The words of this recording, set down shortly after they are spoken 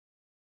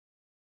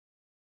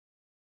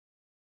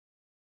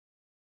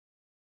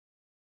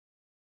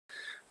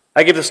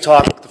I gave this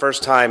talk the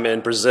first time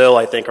in Brazil,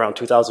 I think around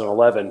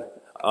 2011. It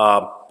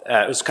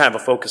was kind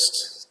of a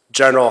focused,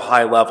 general,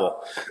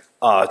 high-level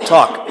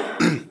talk.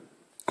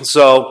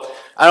 So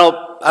I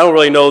don't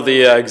really know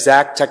the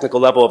exact technical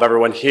level of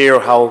everyone here,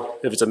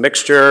 if it's a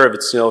mixture, if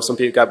it's, some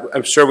people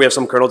I'm sure we have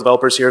some kernel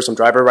developers here, some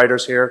driver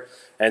writers here,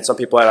 and some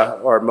people at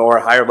a more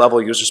higher level,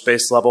 user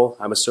space level,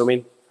 I'm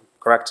assuming.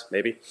 Correct?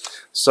 Maybe.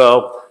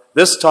 So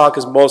this talk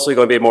is mostly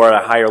going to be more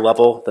at a higher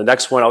level. The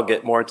next one I'll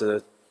get more into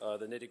the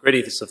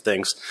nitty-gritty of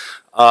things.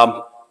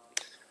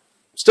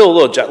 Still a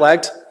little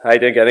jet-lagged. I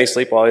didn't get any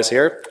sleep while I was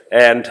here,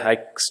 and I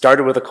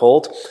started with a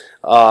cold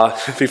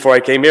before I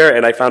came here,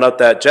 and I found out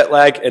that jet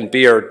lag and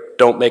beer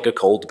don't make a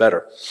cold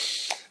better.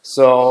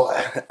 So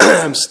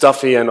I'm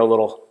stuffy and a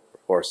little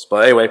hoarse.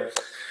 But anyway,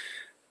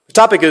 the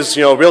topic is,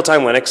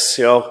 real-time Linux.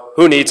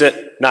 Who needs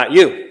it? Not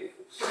you.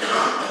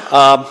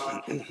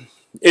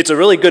 It's a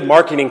really good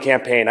marketing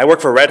campaign. I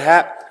work for Red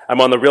Hat. I'm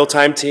on the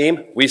real-time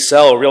team. We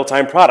sell a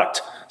real-time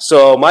product.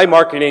 So my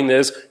marketing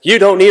is, you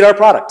don't need our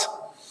product.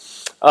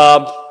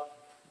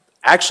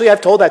 Actually,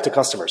 I've told that to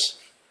customers.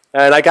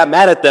 And I got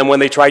mad at them when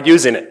they tried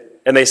using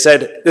it. And they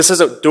said, this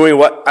isn't doing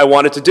what I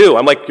wanted to do.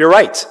 I'm like, you're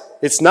right.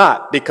 It's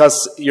not,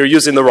 because you're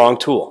using the wrong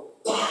tool.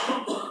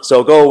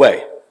 So go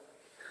away.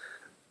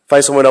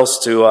 Find someone else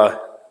to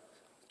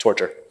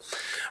torture.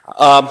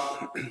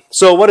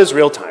 So what is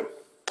real-time?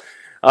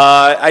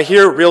 I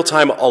hear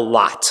real-time a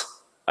lot.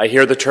 I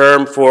hear the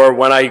term for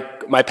when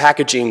my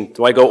packaging,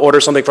 when I go order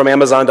something from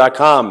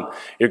Amazon.com,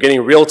 you're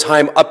getting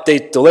real-time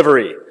update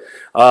delivery.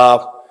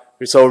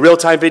 So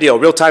real-time video,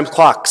 real-time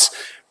clocks,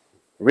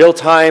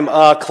 real-time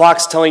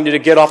clocks telling you to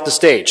get off the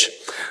stage.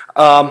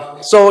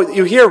 So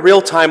you hear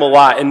real-time a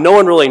lot, and no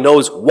one really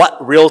knows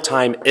what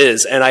real-time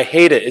is, and I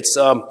hate it.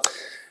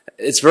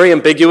 It's very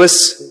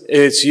ambiguous.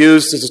 It's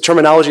a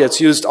terminology that's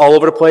used all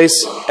over the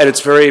place, and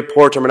it's very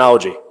poor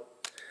terminology.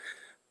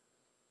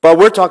 But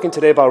we're talking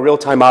today about a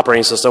real-time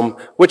operating system,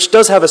 which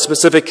does have a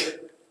specific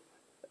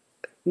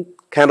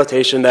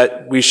connotation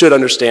that we should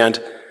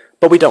understand,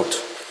 but we don't.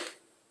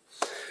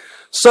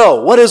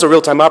 So what is a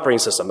real-time operating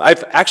system?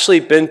 I've actually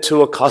been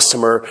to a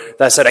customer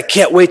that said, I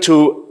can't wait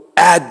to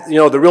add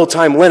the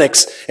real-time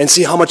Linux and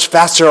see how much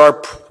faster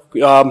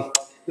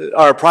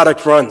our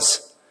product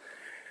runs.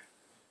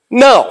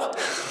 No,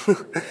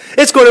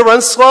 it's going to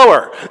run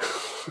slower.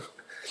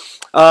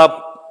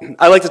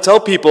 I like to tell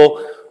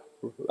people,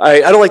 I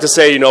don't like to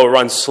say,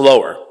 run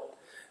slower.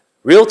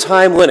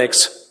 Real-time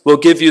Linux will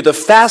give you the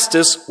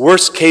fastest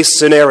worst-case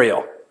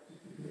scenario.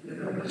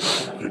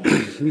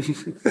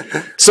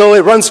 So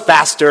it runs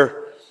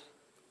faster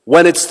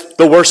when it's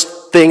the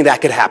worst thing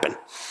that could happen.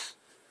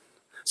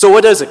 So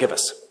what does it give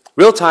us?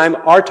 Real-time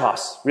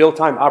RTOS,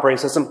 real-time operating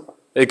system.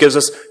 It gives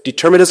us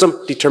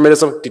determinism,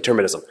 determinism,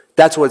 determinism.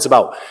 That's what it's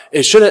about.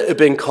 It shouldn't have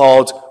been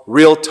called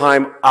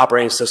real-time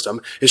operating system.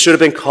 It should have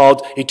been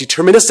called a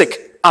deterministic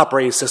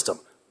operating system.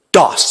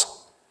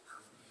 DOS.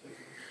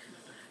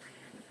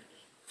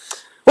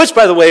 Which,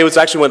 by the way, was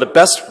actually one of the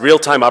best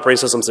real-time operating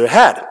systems they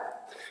had.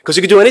 Because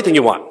you could do anything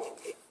you want.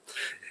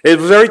 It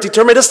was very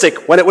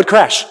deterministic when it would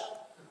crash.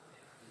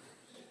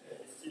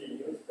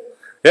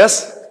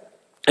 Yes,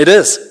 it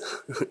is.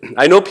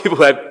 I know people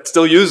that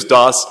still use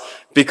DOS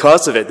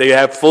because of it. They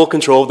have full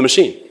control of the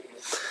machine.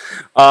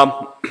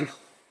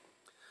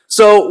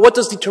 So what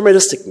does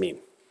deterministic mean?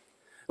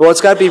 Well,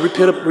 it's got to be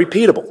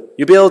repeatable.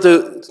 You'll be able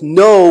to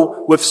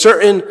know with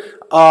certain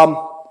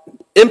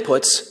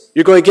inputs,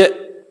 you're going to get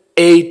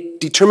a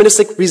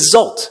deterministic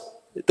result.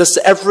 This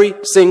every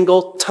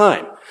single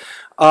time.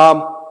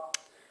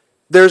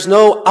 There's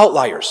no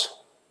outliers.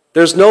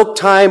 There's no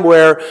time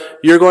where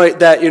you're going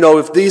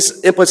if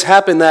these inputs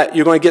happen, that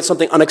you're going to get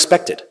something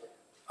unexpected.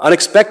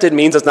 Unexpected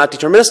means it's not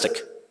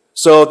deterministic.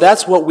 So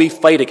that's what we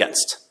fight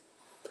against.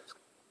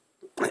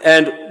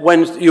 And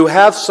when you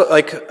have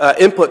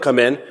input come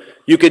in,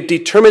 you could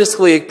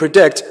deterministically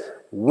predict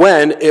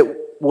when it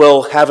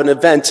will have an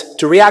event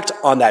to react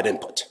on that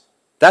input.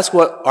 That's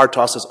what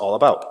RTOS is all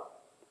about.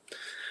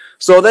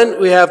 So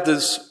then we have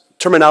this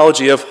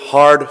terminology of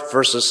hard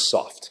versus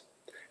soft.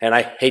 And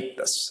I hate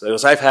this,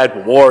 because I've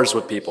had wars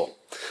with people.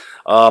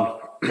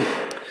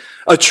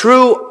 A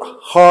true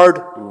hard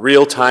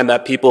real-time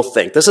that people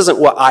think, this isn't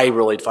what I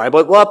really define,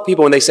 but a lot of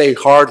people, when they say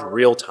hard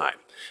real-time,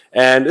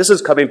 and this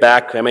is coming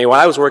back, when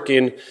I was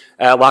working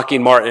at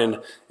Lockheed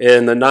Martin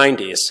in the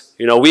 90s,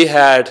 we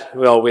had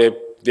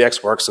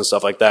VxWorks and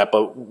stuff like that,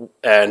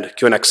 and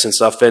QNX and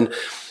stuff, and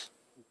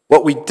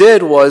what we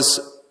did was,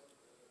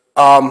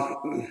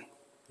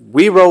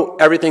 we wrote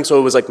everything so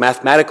it was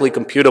mathematically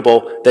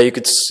computable that you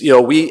could,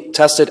 we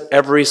tested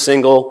every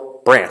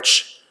single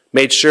branch.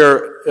 Made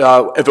sure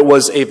if it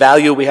was a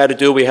value we had to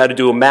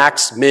do a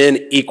max,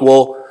 min,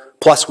 equal,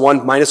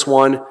 +1,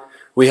 -1.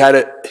 We had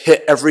to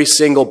hit every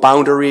single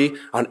boundary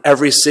on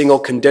every single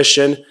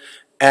condition,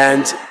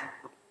 and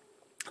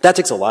that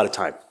takes a lot of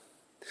time.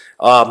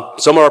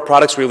 Some of our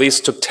products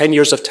released took 10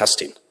 years of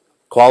testing,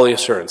 quality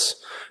assurance,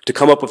 to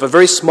come up with a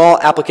very small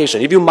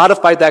application. If you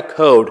modified that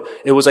code,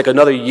 it was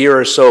another year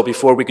or so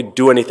before we could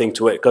do anything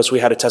to it, because we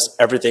had to test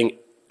everything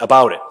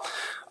about it.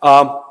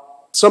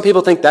 Some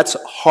people think that's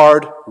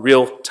hard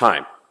real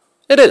time.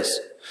 It is.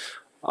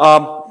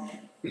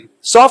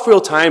 Soft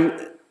real time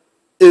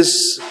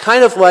is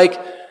kind of like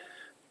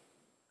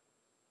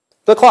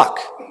the clock.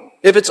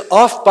 If it's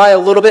off by a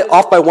little bit,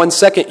 off by 1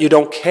 second, you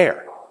don't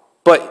care.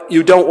 But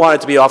you don't want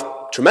it to be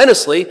off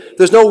tremendously.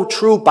 There's no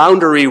true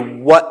boundary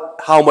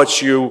how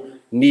much you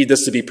need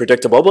this to be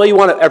predictable, but you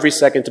want it every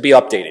second to be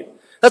updating.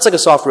 That's like a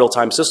soft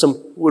real-time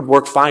system would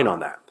work fine on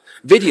that.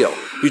 Video,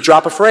 you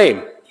drop a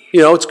frame.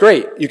 You know, it's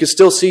great. You can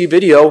still see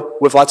video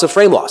with lots of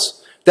frame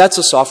loss. That's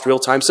a soft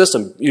real-time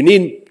system. You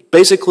need,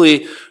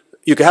 basically,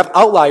 you can have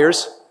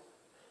outliers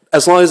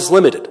as long as it's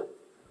limited.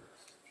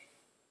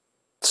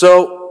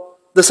 So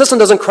the system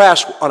doesn't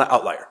crash on an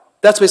outlier.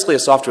 That's basically a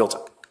soft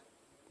real-time.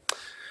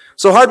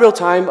 So hard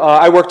real-time,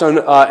 I worked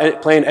on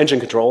playing engine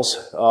controls,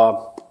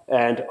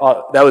 and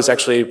that was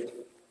actually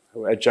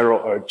at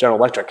General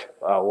Electric,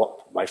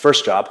 my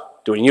first job,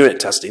 doing unit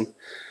testing.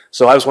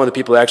 So I was one of the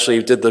people that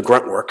actually did the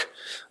grunt work.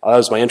 That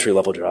was my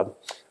entry-level job.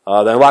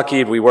 Then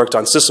Lockheed, we worked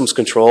on systems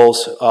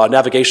controls,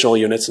 navigational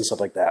units, and stuff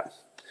like that.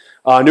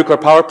 Nuclear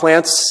power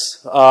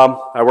plants,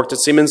 I worked at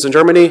Siemens in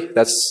Germany.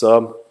 That's,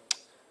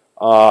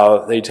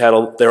 they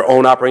had their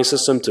own operating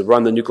system to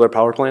run the nuclear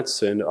power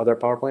plants and other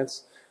power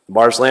plants.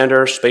 Mars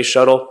lander, space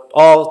shuttle,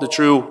 all the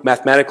true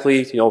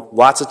mathematically, you know,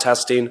 lots of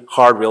testing,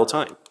 hard real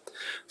time.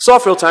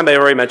 Soft real time, I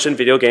already mentioned,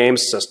 video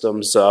games,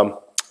 systems,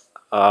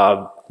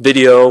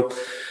 video,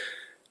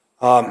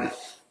 and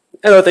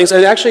other things.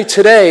 And actually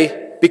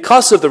today,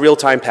 because of the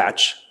real-time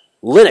patch,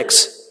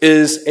 Linux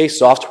is a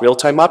soft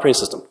real-time operating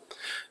system.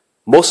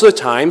 Most of the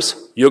times,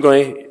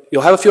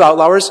 you'll have a few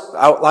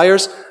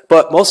outliers,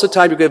 but most of the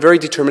time you get a very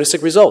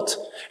deterministic result.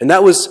 And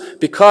that was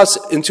because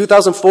in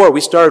 2004,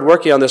 we started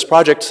working on this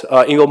project,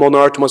 Ingo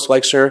Molnar, Thomas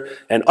Flexner,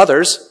 and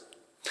others.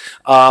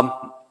 And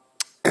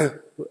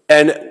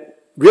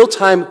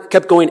real-time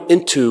kept going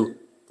into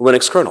the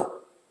Linux kernel.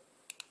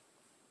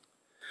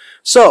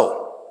 So,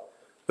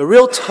 the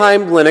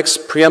real-time Linux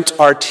preempt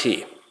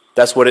RT.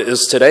 That's what it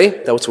is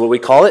today. That's what we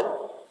call it.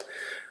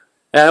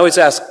 And I always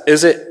ask,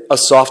 is it a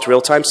soft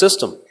real-time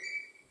system?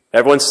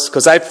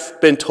 Because I've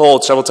been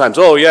told several times,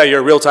 oh yeah,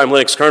 your real-time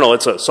Linux kernel,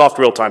 it's a soft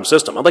real-time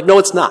system. I'm like, no,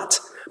 it's not.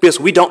 Because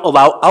we don't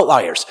allow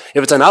outliers.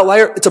 If it's an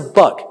outlier, it's a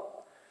bug.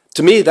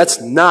 To me, that's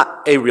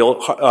not a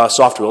real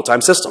soft real-time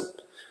system.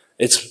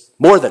 It's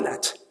more than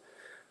that.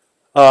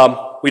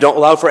 We don't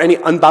allow for any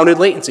unbounded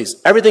latencies.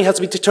 Everything has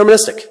to be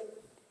deterministic.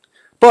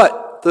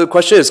 But the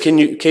question is, can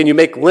you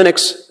make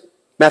Linux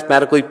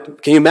mathematically,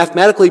 can you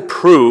mathematically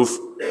prove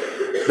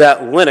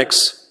that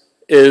Linux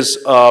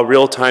is a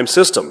real-time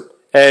system?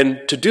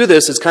 And to do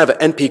this is kind of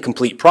an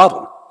NP-complete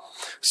problem.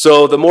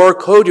 So the more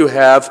code you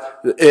have,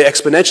 it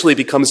exponentially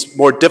becomes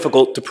more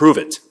difficult to prove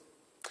it.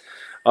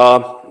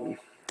 So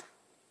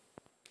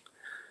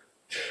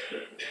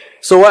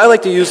what I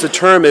like to use the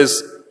term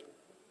is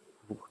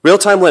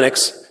real-time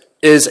Linux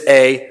is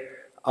a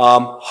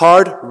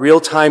hard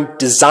real-time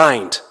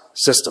designed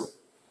system.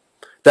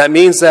 That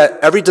means that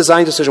every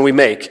design decision we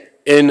make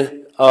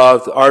in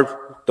the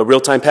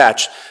real-time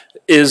patch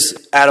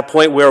is at a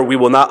point where we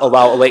will not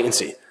allow a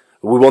latency.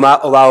 We will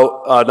not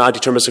allow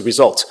non-deterministic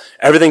results.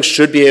 Everything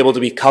should be able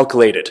to be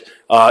calculated.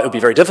 It would be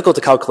very difficult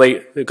to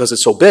calculate because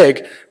it's so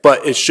big,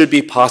 but it should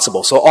be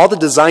possible. So all the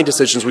design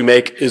decisions we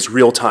make is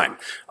real time.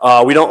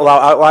 We don't allow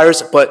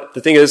outliers, but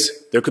the thing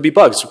is, there could be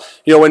bugs.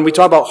 You know, when we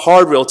talk about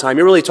hard real time,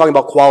 you're really talking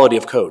about quality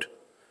of code.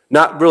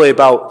 Not really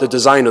about the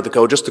design of the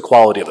code, just the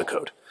quality of the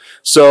code.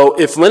 So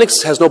if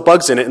Linux has no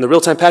bugs in it and the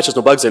real-time patch has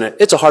no bugs in it,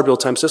 it's a hard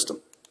real-time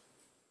system.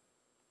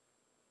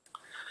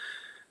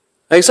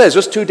 Like I said, it's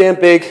just too damn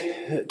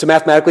big to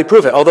mathematically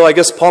prove it. Although I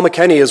guess Paul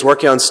McKenney is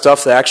working on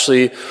stuff that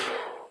actually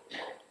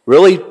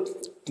really,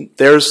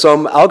 there's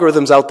some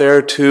algorithms out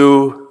there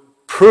to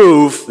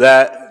prove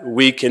that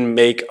we can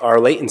make our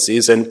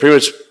latencies and pretty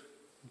much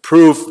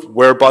prove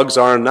where bugs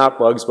are and not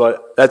bugs,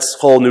 but that's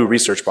whole new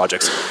research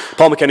projects.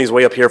 Paul McKenney's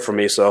way up here for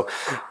me, so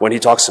when he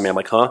talks to me, I'm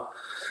like, huh?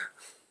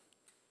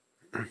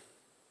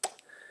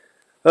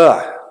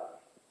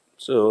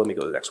 So let me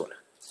go to the next one.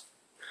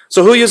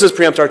 So who uses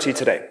preempt RT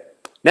today?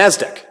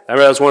 NASDAQ. I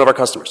remember that was one of our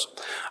customers.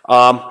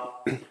 I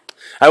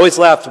always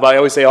laugh, but I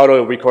always say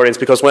auto recordings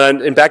because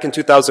when back in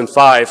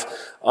 2005,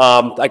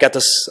 I got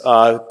this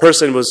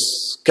person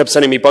kept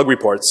sending me bug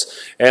reports,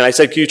 and I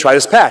said, "Can you try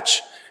this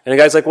patch?" And the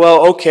guy's like,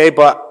 "Well, okay,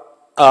 but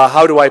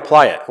how do I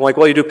apply it?" I'm like,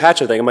 "Well, you do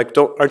patch everything." I'm like,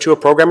 "Aren't you a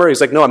programmer?"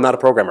 He's like, "No, I'm not a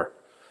programmer."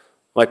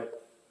 I'm like,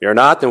 "You're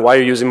not? Then why are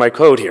you using my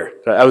code here?"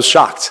 I was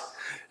shocked.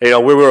 You know,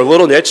 we were a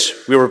little niche.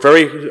 We were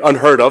very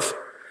unheard of.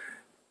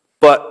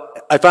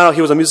 But I found out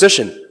he was a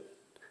musician.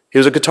 He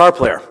was a guitar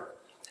player.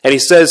 And he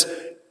says,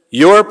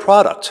 your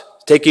product,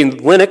 taking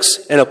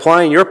Linux and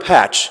applying your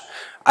patch,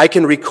 I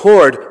can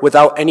record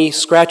without any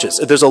scratches.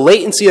 If there's a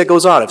latency that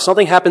goes on, if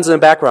something happens in the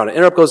background, an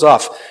interrupt goes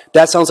off,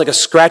 that sounds like a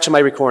scratch in my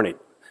recording.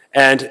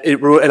 And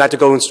I had to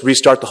go and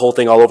restart the whole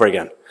thing all over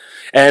again.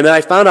 And then I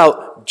found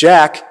out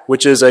Jack,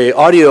 which is an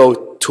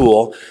audio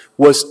tool,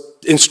 was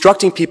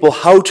instructing people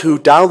how to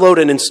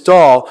download and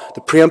install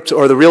the preempt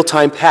or the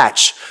real-time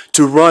patch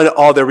to run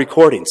all their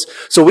recordings.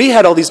 So we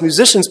had all these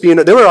musicians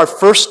they were our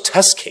first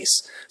test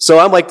case. So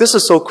I'm like, this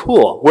is so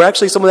cool.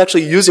 Someone's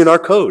actually using our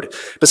code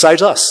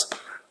besides us.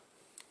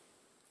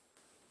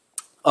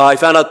 I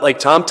found out like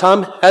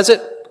TomTom has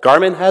it,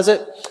 Garmin has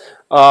it.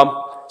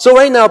 So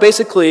right now,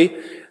 basically,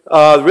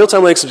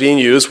 real-time Linux is being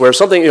used where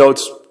something,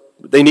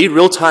 they need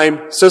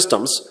real-time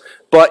systems,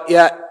 but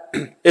yet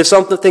if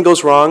something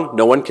goes wrong,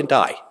 no one can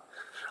die.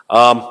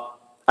 I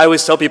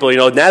always tell people,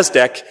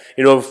 NASDAQ,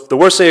 the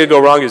worst thing that could go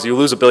wrong is you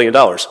lose $1 billion.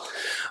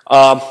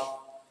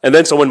 And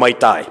then someone might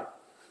die.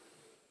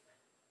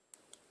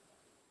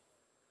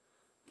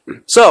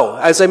 So,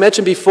 as I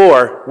mentioned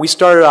before, we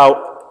started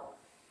out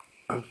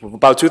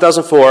about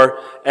 2004,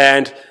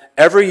 and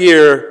every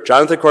year,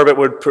 Jonathan Corbett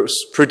would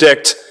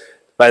predict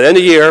by the end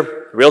of the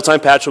year, real-time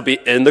patch will be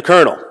in the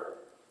kernel.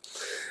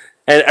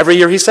 And every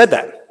year he said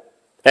that.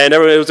 And it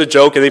was a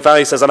joke, and he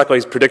finally says, I'm not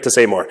going to predict this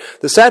anymore.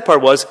 The sad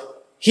part was,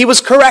 he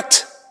was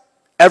correct.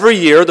 Every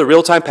year, the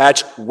real-time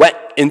patch went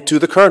into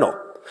the kernel.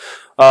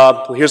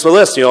 Here's the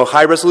list,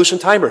 high-resolution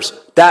timers.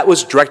 That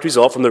was a direct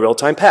result from the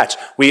real-time patch.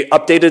 We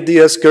updated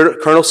the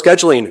kernel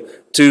scheduling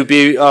to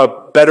be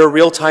better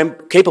real-time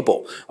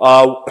capable.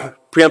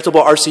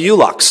 Preemptible RCU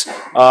locks.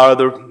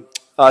 The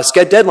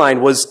sched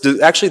deadline was,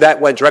 actually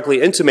that went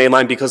directly into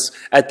mainline because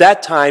at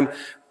that time,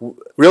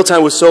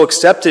 real-time was so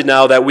accepted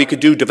now that we could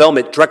do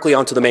development directly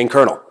onto the main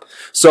kernel.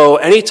 So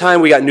anytime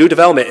we got new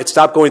development, it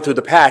stopped going through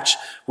the patch.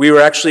 We were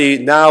actually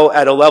now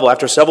at a level,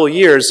 after several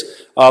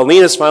years,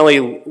 Linus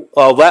finally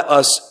let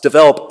us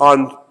develop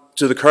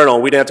onto the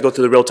kernel. We didn't have to go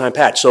through the real-time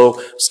patch. So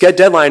sched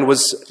deadline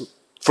was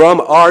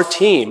from our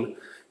team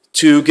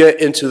to get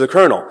into the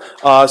kernel.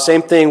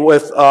 Same thing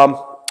with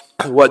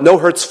no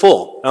hertz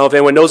full. I don't know if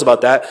anyone knows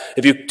about that.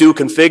 If you do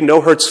config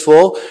no hertz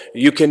full,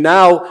 you can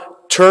now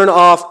turn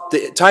off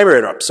the timer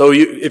interrupt. So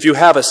if you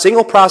have a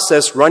single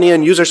process running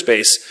in user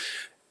space,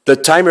 the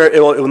timer,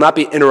 it will not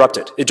be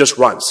interrupted. It just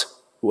runs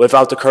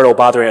without the kernel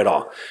bothering at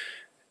all.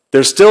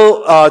 There's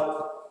still,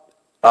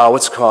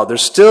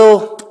 There's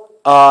still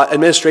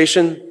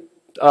administration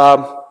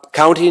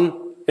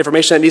counting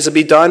information that needs to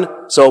be done.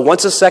 So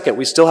once a second,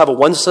 we still have a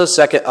once a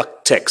second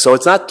tick. So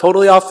it's not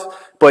totally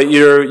off, but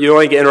you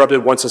only get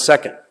interrupted once a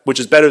second, which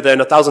is better than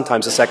 1,000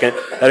 times a second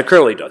that it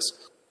currently does.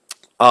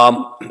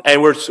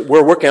 And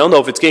we're working, I don't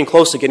know if it's getting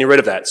close to getting rid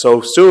of that.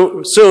 So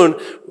soon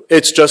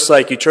it's just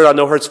like you turn on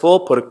no hertz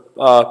full, put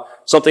a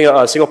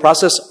single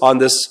process on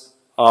this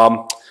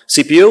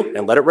CPU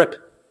and let it rip.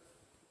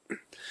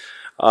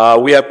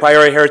 We have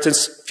prior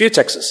inheritance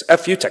futexes.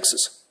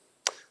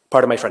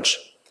 Pardon my French.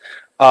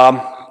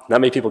 Not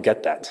many people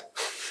get that.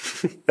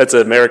 That's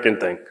an American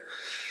thing.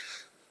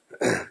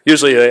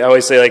 Usually I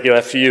always say like,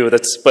 FU,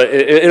 but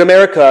in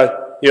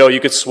America, you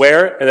could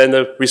swear and then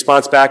the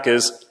response back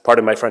is,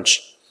 pardon my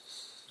French.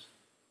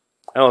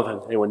 I don't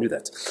know if anyone knew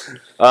that.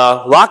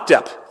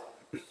 LockDep.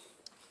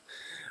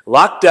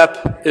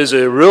 LockDep is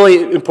a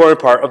really important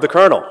part of the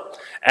kernel.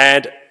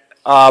 And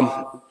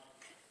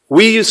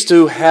we used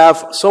to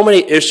have so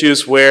many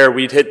issues where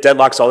we'd hit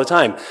deadlocks all the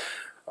time.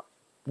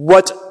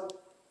 What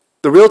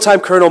the real-time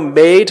kernel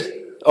made,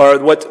 or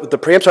what the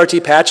preempt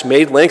RT patch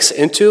made Linux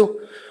into,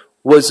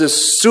 was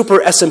this super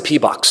SMP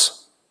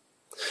box.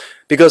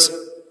 Because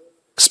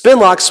spin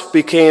locks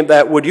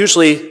that would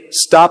usually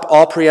stop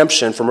all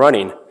preemption from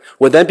running,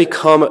 would then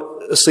become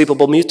a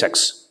sleepable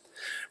mutex.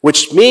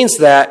 Which means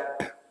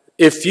that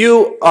if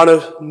you, on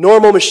a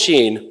normal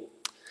machine,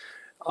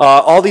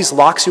 all these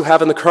locks you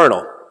have in the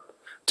kernel,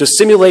 to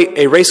simulate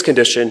a race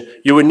condition,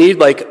 you would need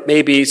like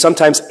maybe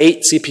sometimes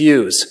 8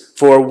 CPUs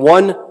for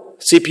one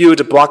CPU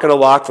to block on a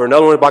lock, for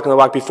another one to block on a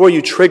lock before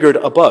you triggered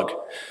a bug.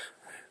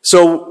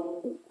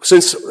 So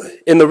since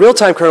in the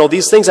real-time kernel,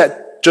 these things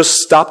that just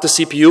stop the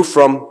CPU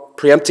from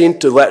preempting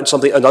to let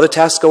another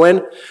task go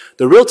in,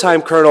 the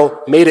real-time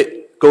kernel made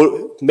it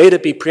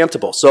be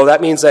preemptible. So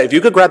that means that if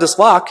you could grab this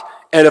lock,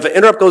 and if an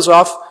interrupt goes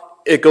off,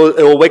 it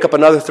will wake up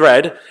another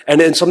thread, and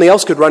then something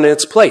else could run in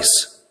its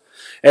place.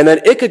 And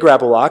then it could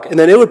grab a lock, and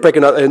then it would break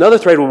another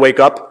thread would wake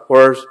up,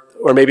 or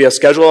maybe a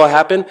schedule will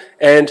happen,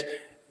 and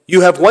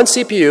you have one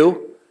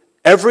CPU,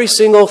 every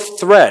single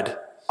thread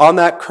on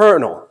that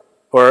kernel,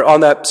 or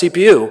on that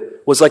CPU,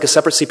 was like a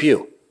separate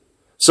CPU.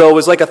 So it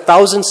was like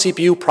 1,000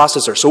 CPU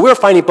processors. So we were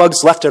finding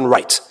bugs left and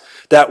right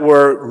that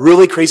were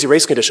really crazy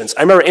race conditions.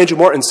 I remember Andrew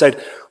Morton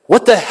said,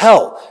 what the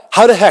hell?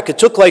 How the heck? It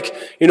took like,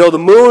 the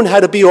moon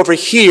had to be over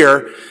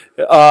here,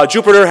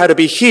 Jupiter had to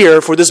be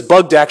here for this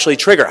bug to actually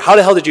trigger. How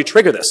the hell did you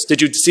trigger this?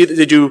 Did you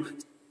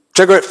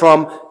trigger it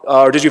from,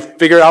 or did you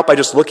figure it out by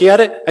just looking at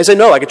it? I said,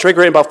 no, I could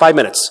trigger it in about 5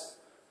 minutes.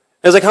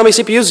 I was like, how many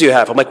CPUs do you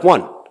have? I'm like,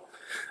 1.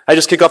 I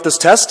just kick off this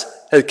test,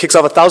 it kicks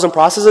off 1,000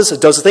 processes, it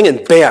does the thing,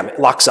 and bam, it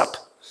locks up.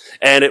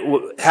 And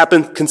it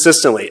happened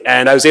consistently.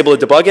 And I was able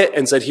to debug it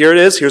and said, here it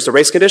is, here's the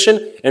race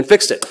condition, and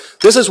fixed it.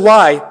 This is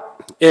why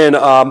this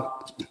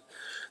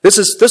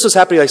was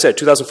happening, like I said,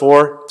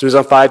 2004,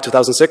 2005,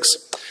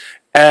 2006.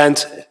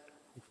 And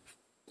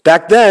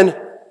back then,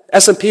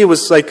 SMP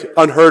was like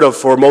unheard of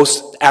for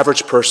most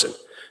average person.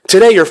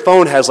 Today, your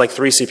phone has like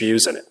 3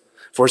 CPUs in it,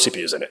 4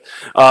 CPUs in it.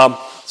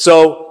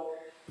 So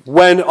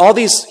when all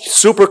these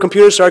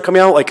supercomputers started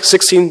coming out, like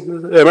 16, I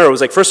remember it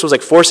was like, first it was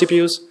like 4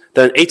 CPUs,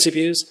 then 8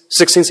 CPUs,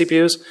 16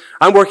 CPUs.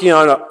 I'm working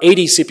on an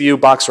 80 CPU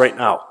box right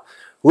now.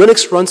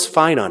 Linux runs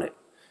fine on it.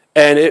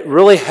 And it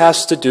really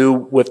has to do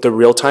with the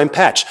real-time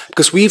patch,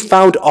 because we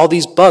found all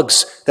these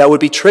bugs that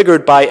would be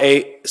triggered by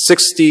a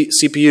 60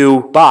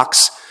 CPU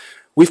box.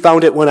 We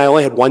found it when I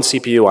only had 1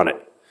 CPU on it.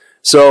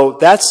 So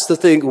that's the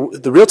thing.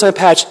 The real-time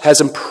patch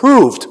has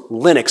improved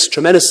Linux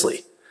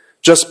tremendously,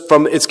 just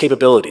from its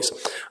capabilities.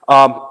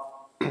 LockDep,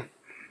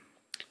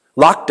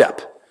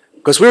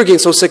 because we were getting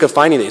so sick of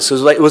finding these. So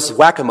it was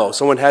whack-a-mole.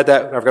 Someone had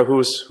that. I forgot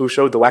who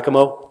showed the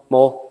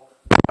whack-a-mole.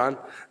 John?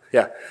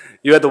 Yeah.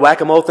 You had the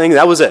whack-a-mole thing.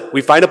 That was it.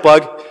 We find a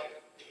bug,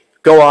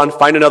 go on,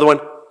 find another one,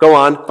 go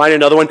on, find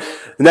another one.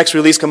 The next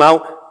release come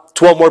out,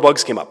 12 more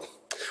bugs came up.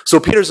 So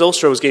Peter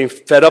Zylstra was getting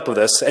fed up with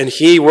this, and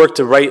he worked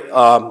to write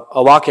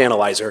a lock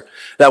analyzer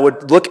that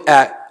would look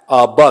at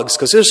bugs,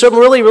 because there's some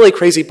really, really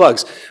crazy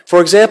bugs. For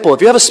example,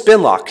 if you have a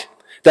spin lock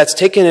that's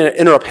taken in an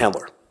interrupt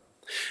handler,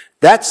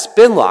 that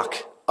spin lock,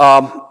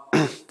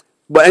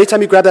 but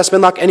anytime you grab that spin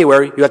lock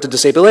anywhere, you have to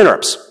disable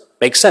interrupts.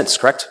 Makes sense,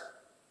 correct?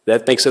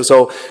 That makes it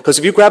so, because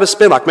if you grab a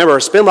spin lock, remember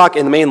a spin lock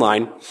in the main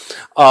line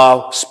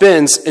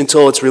spins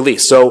until it's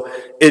released. So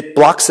it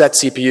blocks that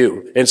CPU,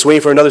 and it's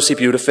waiting for another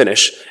CPU to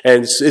finish,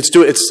 and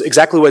it's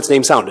exactly what its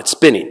name sounds. It's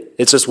spinning.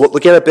 It's just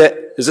look at a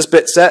bit. Is this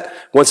bit set?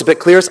 Once a bit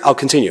clears, I'll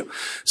continue.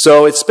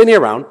 So it's spinning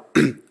around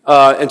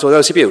until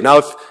another CPU.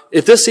 Now,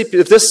 if this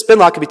spin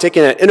lock can be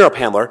taken in an interrupt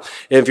handler,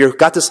 and if you've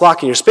got this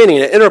lock and you're spinning,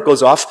 and an interrupt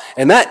goes off,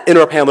 and that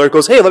interrupt handler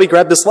goes, hey, let me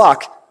grab this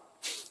lock.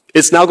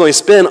 It's now going to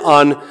spin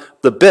on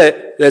the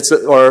bit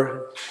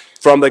or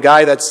from the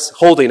guy that's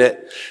holding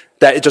it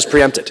that it just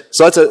preempted.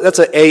 So that's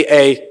an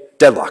AA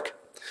deadlock.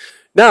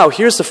 Now,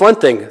 here's the fun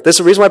thing. This is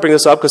the reason why I bring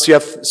this up, because you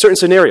have certain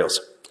scenarios.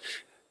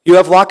 You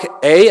have lock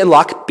A and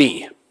lock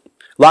B.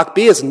 Lock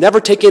B is never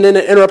taken in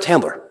an interrupt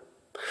handler.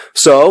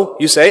 So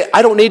you say,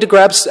 I don't need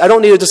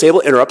to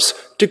disable interrupts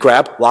to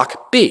grab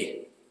lock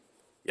B.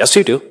 Yes,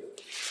 you do.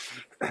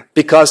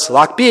 Because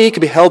lock B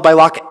can be held by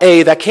lock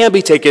A that can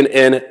be taken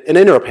in an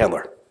interrupt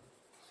handler.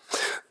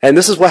 And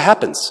this is what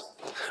happens.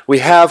 You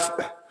grab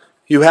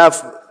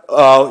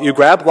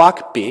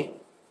lock B,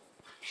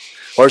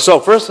 or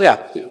so first,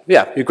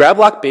 you grab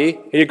lock B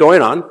and you're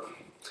going on,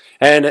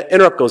 and an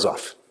interrupt goes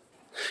off.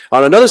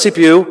 On another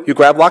CPU, you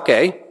grab lock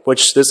A,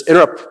 which this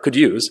interrupt could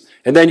use,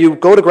 and then you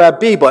go to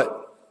grab B,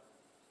 but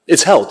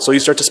it's held, so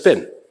you start to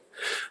spin.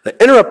 The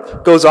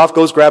interrupt goes off,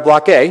 goes grab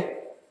lock A.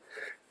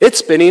 It's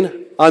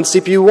spinning on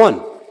CPU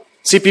 1.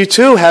 CPU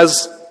 2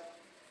 has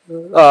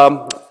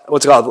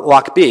what's it called,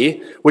 lock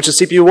B, which the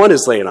CPU 1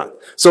 is laying on.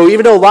 So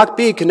even though lock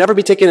B can never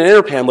be taken in an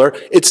interrupt handler,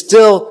 it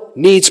still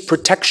needs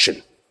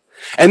protection.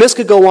 And this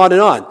could go on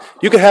and on.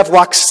 You could have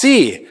lock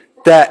C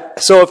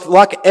so if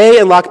lock A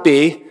and lock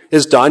B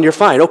is done, you're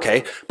fine,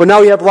 okay. But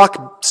now you have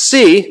lock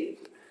C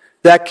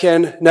that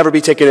can never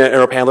be taken in an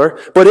interrupt handler,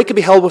 but it could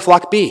be held with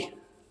lock B.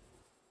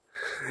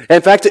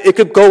 In fact, it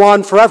could go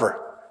on forever.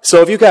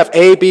 So if you have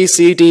A, B,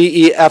 C,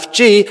 D, E, F,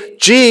 G,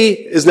 G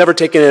is never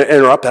taken in an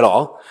interrupt at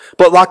all.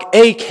 But lock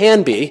A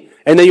can be,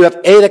 and then you have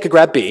A that could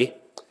grab B,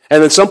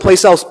 and then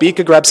someplace else B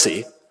could grab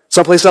C,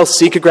 someplace else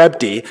C could grab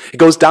D. It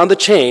goes down the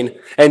chain,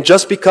 and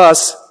just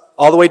because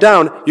all the way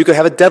down, you could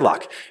have a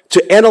deadlock.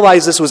 To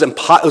analyze this it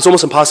was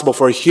almost impossible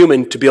for a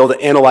human to be able to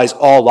analyze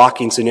all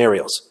locking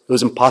scenarios. It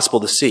was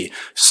impossible to see.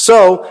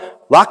 So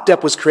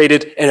LockDep was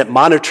created, and it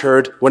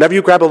monitored whenever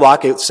you grab a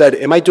lock. It said,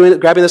 "Am I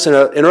grabbing this in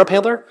an interrupt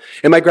handler?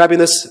 Am I grabbing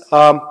this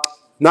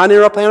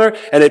non-interrupt handler?"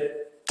 And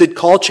it did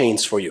call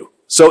chains for you.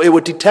 So it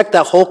would detect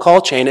that whole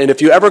call chain, and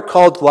if you ever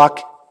called lock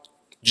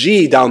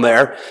G down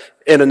there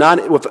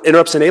with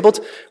interrupts enabled,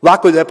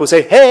 LockDep would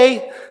say,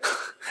 "Hey,"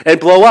 and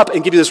blow up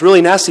and give you this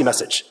really nasty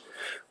message.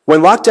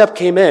 When LockDep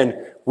came in,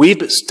 we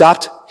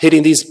stopped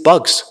hitting these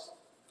bugs.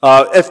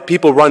 If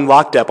people run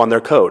LockDep on their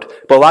code,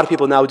 but a lot of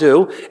people now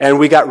do, and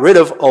we got rid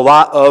of a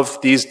lot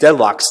of these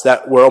deadlocks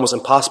that were almost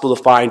impossible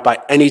to find by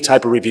any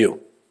type of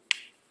review.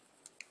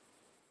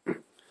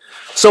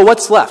 So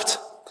what's left?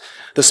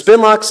 The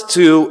spin locks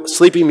to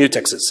sleeping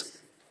mutexes.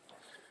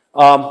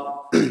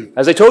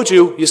 As I told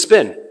you, you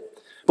spin.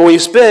 But when you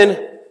spin,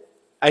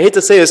 I hate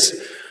to say this,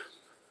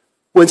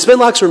 when spin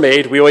locks were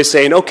made, we always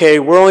saying, okay,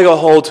 we're only going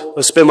to hold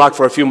a spin lock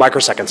for a few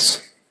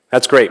microseconds.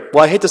 That's great.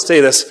 Well, I hate to say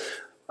this,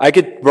 I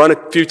could run a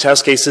few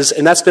test cases,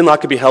 and that spin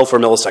lock could be held for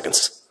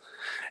milliseconds.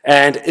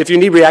 And if you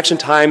need reaction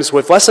times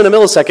with less than a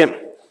millisecond,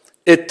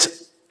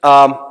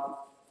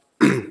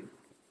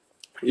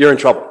 you're in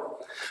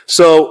trouble.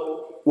 So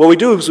what we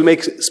do is we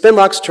make spin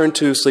locks turn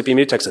to sleeping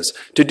mutexes.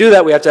 To do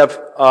that, we have to have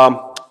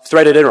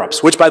threaded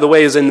interrupts, which, by the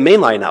way, is in the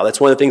mainline now.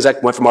 That's one of the things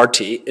that went from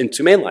RT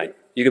into mainline.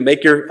 You can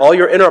make all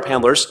your interrupt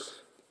handlers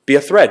be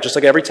a thread, just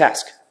like every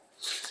task.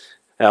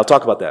 And I'll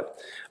talk about that.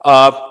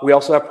 We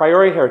also have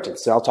priority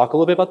inheritance, and I'll talk a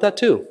little bit about that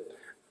too.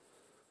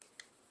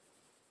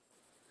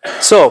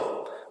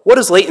 So, what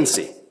is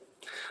latency?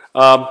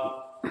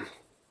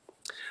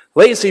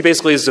 Latency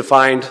basically is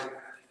defined,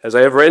 as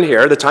I have written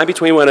here, the time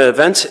between when an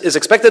event is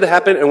expected to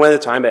happen and when the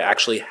time it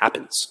actually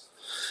happens.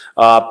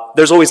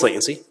 There's always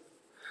latency.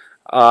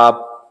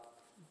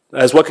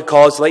 As what could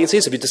cause latency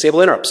is if you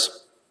disable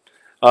interrupts.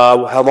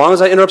 How long as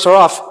that interrupts are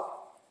off,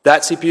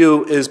 that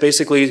CPU is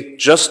basically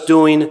just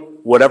doing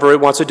whatever it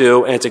wants to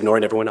do, and it's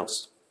ignoring everyone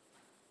else.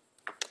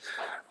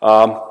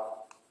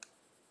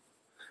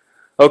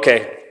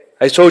 Okay,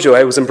 I told you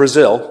I was in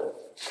Brazil,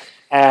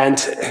 and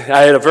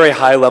I had a very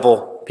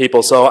high-level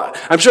people, so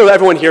I'm sure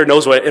everyone here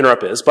knows what an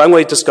interrupt is, but I'm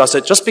going to discuss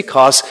it just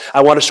because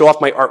I want to show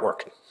off my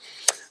artwork.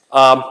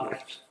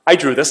 I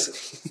drew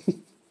this.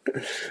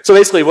 So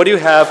basically, what do you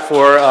have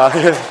for,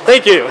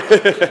 thank you.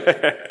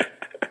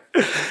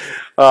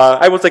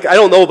 I was like, I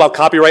don't know about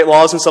copyright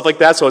laws and stuff like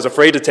that, so I was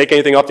afraid to take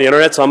anything off the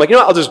internet, so I'm like, you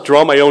know, I'll just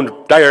draw my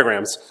own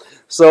diagrams.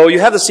 So you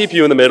have the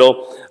CPU in the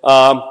middle.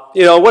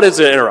 You know, what is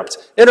an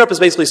interrupt? Interrupt is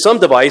basically some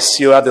device.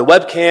 You have the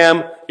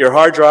webcam, your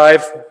hard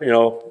drive, you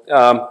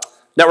know,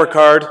 network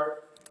card,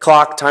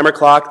 clock, timer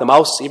clock, the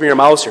mouse, even your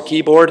mouse, your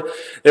keyboard.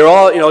 They're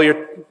all, you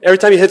know, every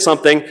time you hit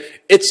something,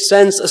 it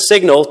sends a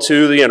signal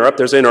to the interrupt.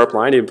 There's an interrupt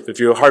line. If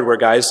you're hardware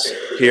guys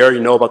here, you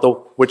know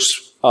about which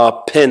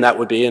pin that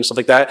would be and stuff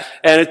like that.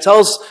 And it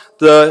tells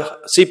the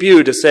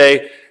CPU to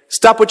say,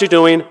 stop what you're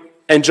doing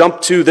and jump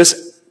to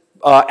this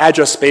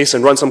address space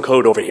and run some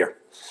code over here.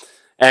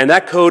 And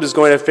that code is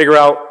going to figure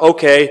out,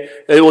 okay,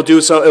 it will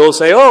do so. It will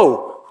say,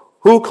 oh,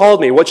 who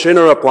called me? What's your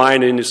interrupt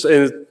line? And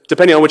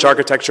depending on which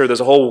architecture,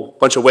 there's a whole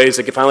bunch of ways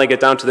that can finally get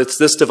down to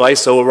this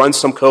device. So it runs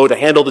some code to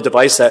handle the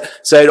device that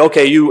said,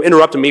 okay, you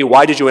interrupted me.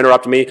 Why did you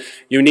interrupt me?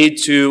 You need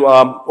to,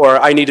 or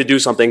I need to do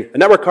something. A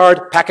network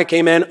card, packet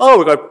came in. Oh,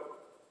 we're going to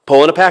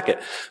pull in a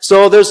packet.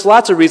 So there's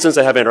lots of reasons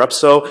to have interrupts.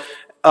 So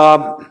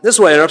this is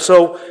what interrupts.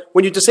 So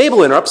when you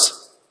disable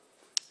interrupts,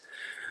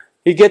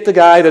 you get the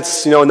guy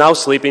that's, you know, now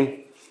sleeping,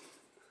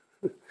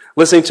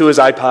 listening to his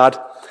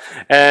iPod,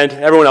 and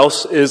everyone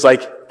else is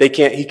like, he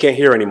can't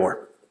hear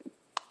anymore.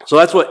 So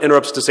that's what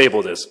interrupts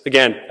disabled is.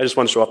 Again, I just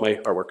want to show off my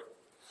artwork.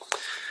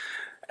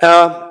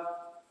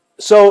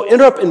 So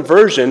interrupt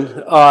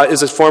inversion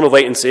is a form of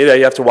latency that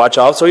you have to watch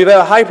out. So you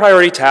have a high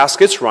priority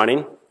task, it's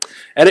running,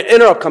 and an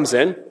interrupt comes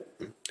in,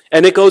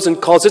 and it goes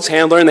and calls its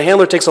handler, and the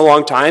handler takes a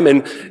long time,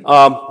 and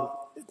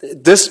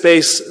this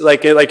space,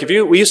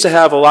 we used to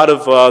have a lot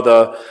of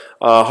the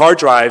hard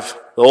drive,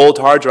 the old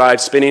hard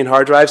drive, spinning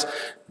hard drives.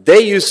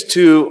 They used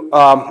to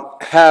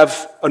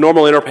have a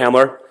normal interrupt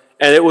handler,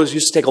 and it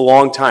used to take a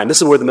long time.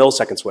 This is where the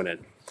milliseconds went in.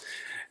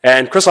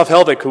 And Christoph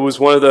Helvig, who was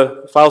one of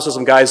the file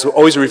system guys,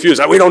 always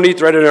refused. We don't need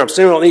threaded interrupts.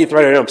 We don't need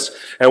threaded interrupts.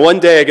 And one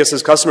day, I guess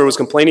his customer was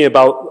complaining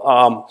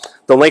about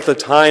the length of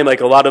time, like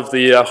a lot of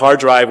the hard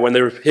drive, when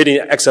they were hitting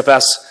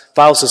XFS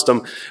file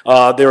system,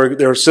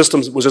 their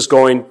systems was just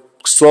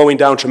slowing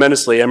down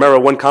tremendously. I remember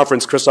one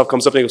conference, Christoph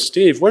comes up and he goes,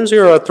 Steve, when's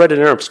your threaded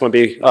interrupts going to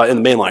be in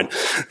the main line?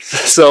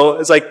 So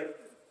it's like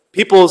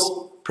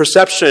people's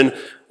perception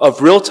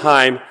of real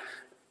time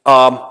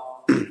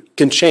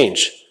can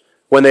change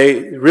when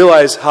they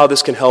realize how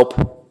this can help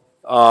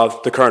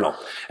the kernel.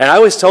 And I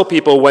always tell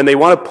people when they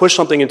want to push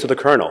something into the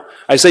kernel,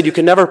 I said you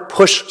can never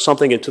push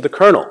something into the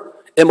kernel.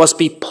 It must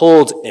be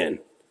pulled in.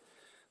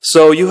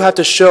 So you have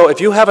to show,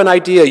 if you have an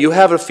idea, you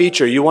have a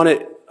feature, you want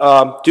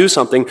to do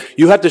something,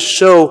 you have to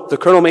show the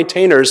kernel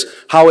maintainers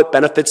how it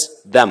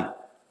benefits them.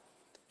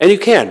 And you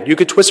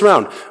could twist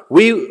around.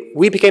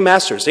 We became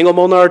masters. Ingo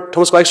Molnar,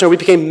 Thomas Gleichner, we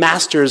became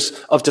masters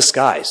of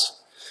disguise.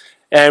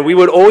 And we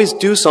would always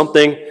do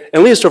something,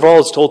 and Linus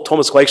Torvalds told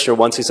Thomas Gleichner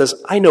once, he says,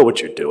 I know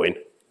what you're doing.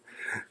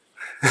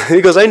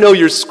 He goes, I know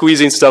you're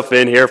squeezing stuff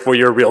in here for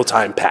your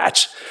real-time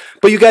patch.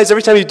 But you guys,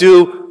 every time you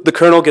do, the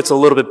kernel gets a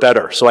little bit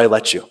better, so I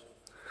let you.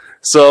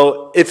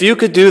 So if you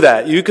could do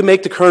that, you could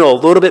make the kernel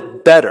a little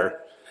bit better,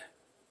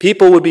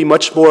 people would be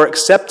much more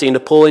accepting to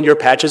pull in your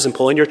patches and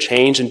pull in your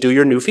change and do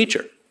your new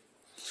feature.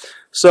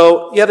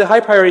 So yeah, the high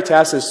priority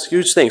task is a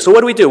huge thing. So what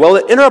do we do? Well,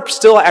 the interrupt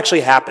still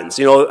actually happens.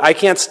 You know, I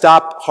can't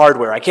stop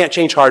hardware. I can't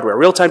change hardware.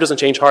 Real time doesn't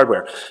change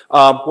hardware.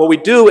 What we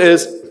do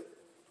is,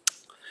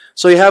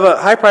 so you have a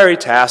high priority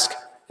task,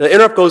 the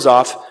interrupt goes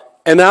off,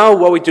 and now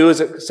what we do is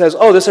it says,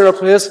 oh, this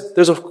interrupt is,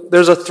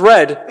 there's a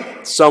thread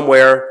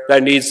somewhere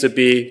that needs to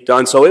be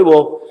done. So it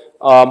will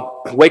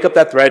wake up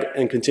that thread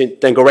and continue,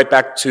 then go right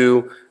back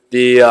to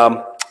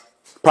the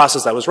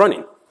process that was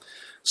running.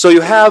 So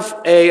you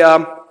have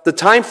the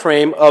time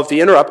frame of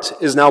the interrupt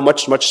is now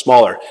much, much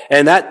smaller.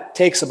 And that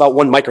takes about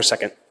 1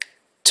 microsecond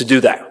to do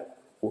that.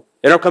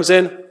 Interrupt comes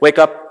in, wake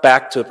up,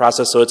 back to the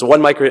process. So it's a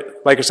 1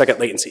 microsecond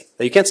latency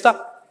that you can't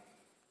stop.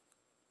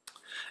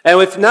 And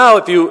this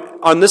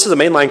is a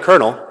mainline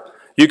kernel,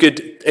 you could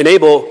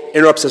enable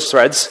interrupts as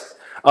threads.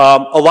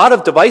 A lot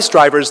of device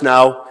drivers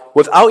now,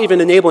 without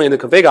even enabling the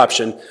config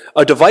option,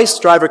 a device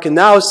driver can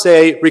now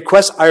say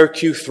request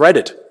IRQ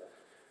threaded,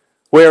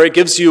 where it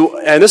gives you,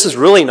 and this is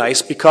really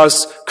nice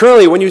because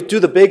currently when you do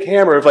the big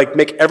hammer of like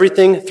make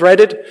everything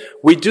threaded,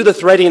 we do the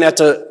threading at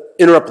the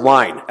interrupt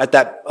line, at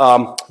that,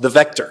 the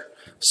vector.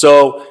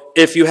 So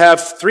if you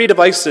have 3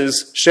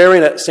 devices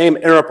sharing that same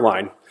interrupt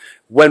line,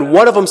 when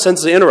one of them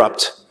sends the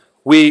interrupt,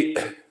 we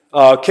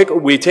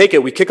we take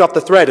it, we kick off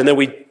the thread, and then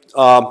we,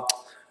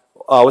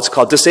 what's it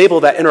called, disable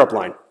that interrupt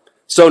line.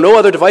 So no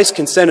other device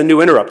can send a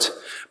new interrupt,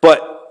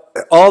 but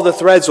all the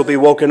threads will be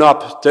woken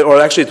up, or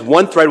actually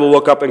one thread will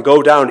woke up and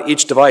go down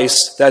each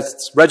device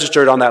that's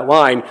registered on that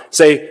line,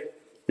 say,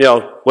 you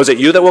know, was it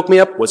you that woke me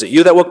up? Was it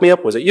you that woke me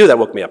up? Was it you that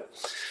woke me up?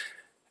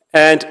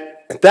 And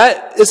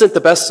that isn't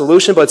the best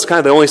solution, but it's kind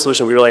of the only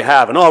solution we really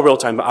have, and all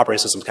real-time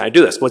operating systems kind of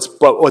do this.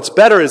 But what's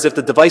better is if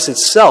the device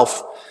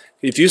itself,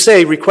 if you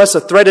say request a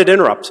threaded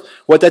interrupt,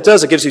 what that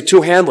does, it gives you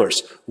two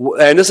handlers.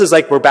 And this is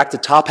like we're back to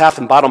top half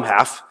and bottom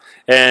half.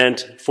 And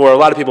for a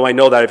lot of people might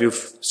know that if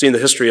you've seen the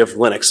history of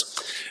Linux.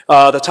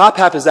 The top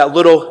half is that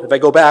little, if I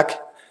go back,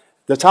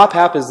 the top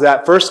half is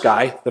that first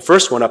guy, the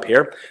first one up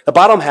here. The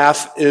bottom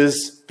half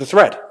is the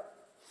thread.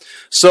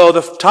 So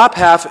the top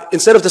half,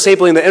 instead of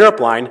disabling the interrupt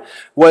line,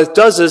 what it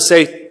does is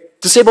say,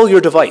 disable your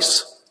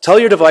device. Tell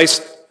your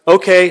device,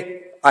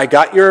 okay, I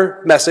got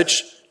your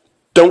message.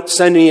 Don't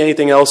send me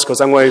anything else because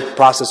I'm going to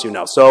process you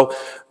now. So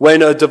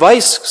when a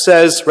device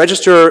says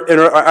register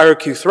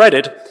IRQ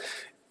threaded,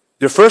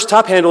 your first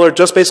top handler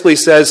just basically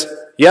says,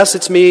 yes,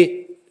 it's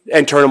me,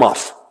 and turn them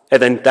off.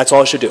 And then that's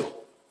all it should do.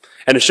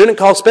 And it shouldn't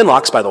call spin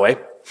locks, by the way,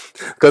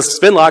 because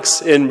spin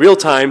locks in real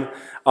time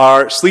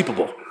are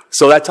sleepable.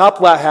 So that top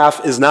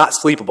half is not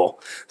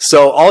sleepable.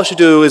 So all it should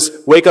do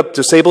is wake up,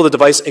 disable the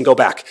device, and go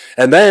back.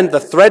 And then the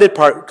threaded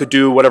part could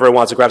do whatever it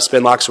wants to grab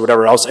spin locks or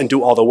whatever else and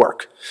do all the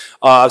work.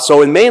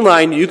 So in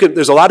mainline,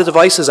 there's a lot of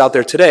devices out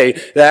there today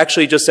that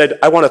actually just said,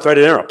 I want a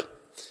threaded interrupt.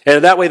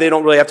 And that way they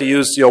don't really have to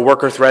use, you know,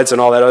 worker threads and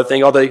all that other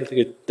thing. Although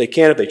they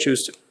can if they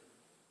choose to.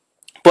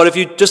 But if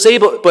you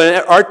disable, but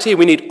in RT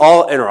we need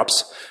all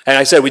interrupts. And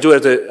I said we do it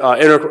at the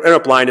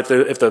interrupt line if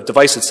the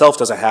device itself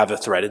doesn't have it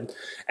threaded.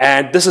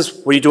 And this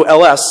is when you do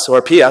LS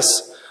or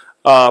PS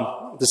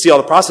to see all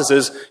the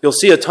processes. You'll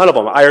see a ton of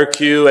them,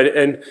 IRQ,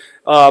 and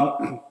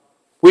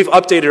we've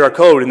updated our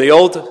code. In the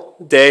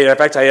old day, in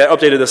fact, I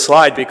updated the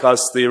slide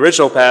because the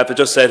original path, it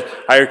just said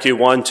IRQ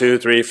 1, 2,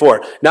 3,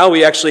 4. Now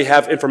we actually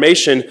have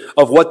information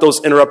of what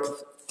those interrupt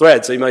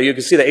threads. You know, you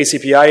can see the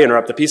ACPI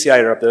interrupt, the PCI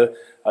interrupt, the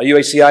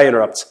UACI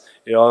interrupt,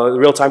 you know, the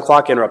real-time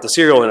clock interrupt, the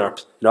serial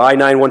interrupt, you know,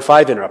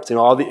 I915 interrupt. You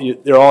know,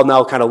 they're all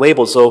now kind of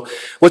labeled. So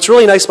what's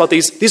really nice about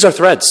these are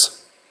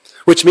threads,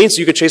 which means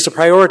you could chase a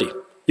priority.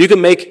 You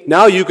can make,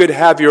 now you could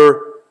have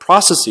your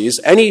processes,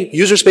 any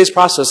user space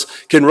process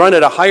can run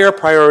at a higher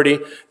priority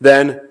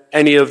than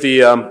any of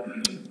the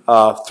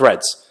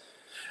threads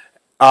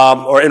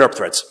or interrupt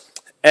threads.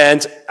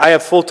 And I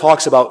have full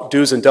talks about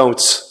do's and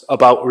don'ts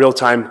about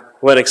real-time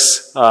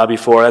Linux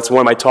before. That's one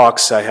of my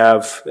talks I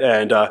have.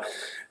 And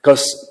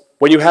because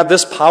when you have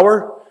this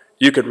power,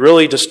 you could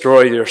really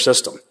destroy your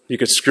system. You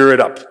could screw it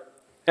up.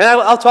 And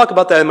I'll talk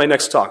about that in my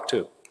next talk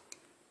too.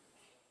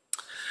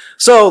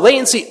 So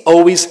latency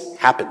always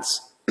happens.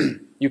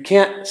 You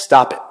can't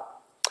stop it.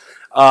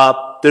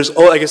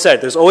 Like I said,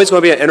 there's always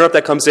going to be an interrupt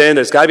that comes in.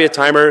 There's got to be a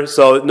timer.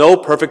 So no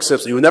perfect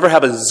system. You will never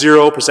have a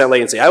 0%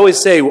 latency. I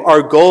always say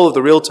our goal of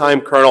the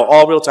real-time kernel,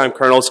 all real-time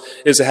kernels,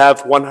 is to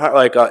have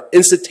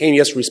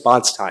instantaneous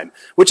response time,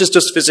 which is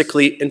just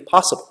physically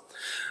impossible.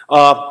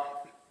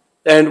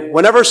 And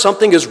whenever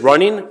something is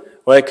running,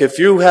 like if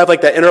you have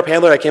like that interrupt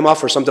handler that came off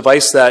for some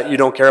device that you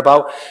don't care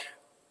about,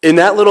 in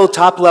that little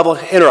top-level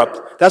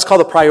interrupt, that's called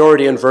a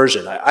priority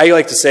inversion. I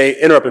like to say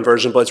interrupt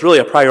inversion, but it's really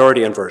a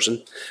priority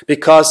inversion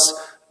because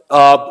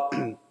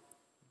the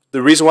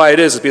reason why it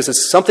is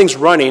because something's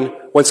running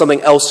when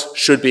something else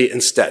should be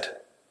instead.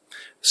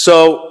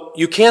 So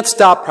you can't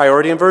stop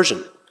priority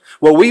inversion.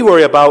 What we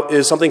worry about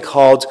is something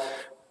called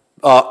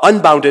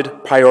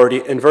unbounded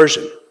priority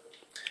inversion.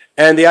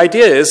 And the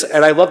idea is,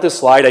 and I love this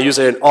slide, I use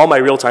it in all my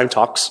real-time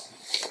talks.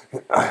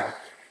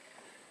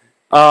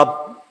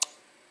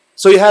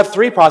 So you have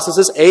three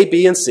processes, A,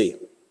 B, and C.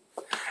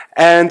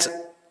 And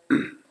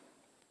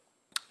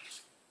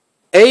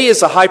A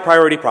is a high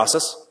priority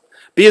process,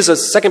 B is a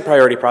second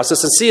priority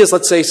process, and C is,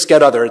 let's say,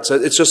 sched other. It's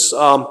just,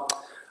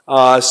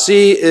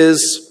 C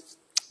is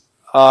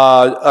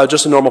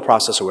just a normal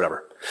process or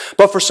whatever.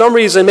 But for some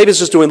reason, maybe it's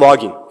just doing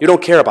logging. You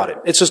don't care about it.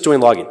 It's just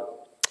doing logging.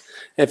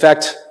 In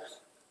fact,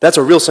 that's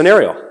a real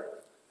scenario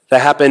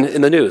that happened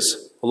in the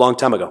news a long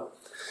time ago.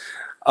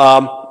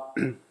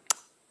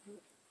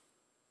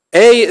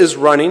 A is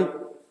running,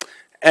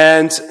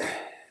 and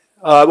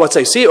let's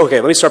say C, okay,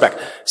 let me start back.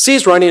 C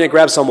is running and it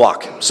grabs some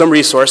lock, some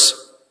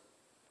resource.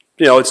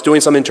 You know, it's doing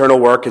some internal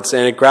work, and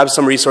it grabs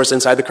some resource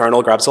inside the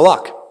kernel, grabs a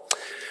lock.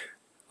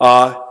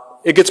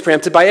 It gets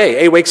preempted by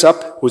A. A wakes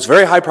up, who's a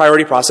very high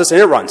priority process, and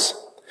it runs.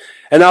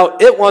 And now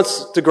it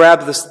wants to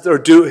grab this,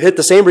 or hit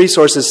the same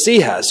resources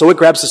C has, so it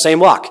grabs the same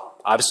lock.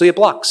 Obviously it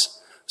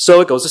blocks.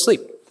 So it goes to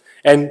sleep.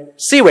 And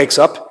C wakes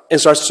up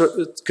and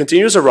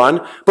continues to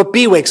run, but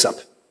B wakes up.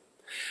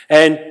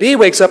 And B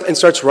wakes up and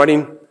starts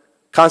running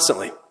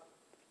constantly.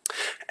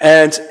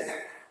 And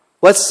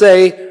let's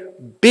say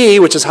B,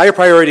 which is higher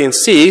priority than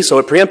C, so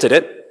it preempted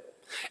it,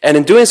 and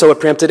in doing so it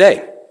preempted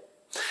A.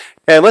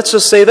 And let's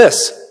just say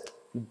this,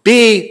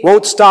 B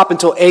won't stop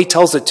until A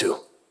tells it to.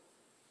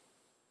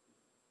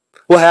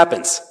 What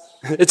happens?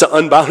 It's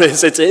unbounded,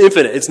 it's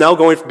infinite. It's now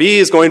going, B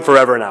is going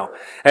forever now.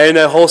 And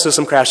the whole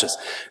system crashes.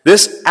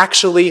 This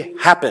actually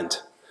happened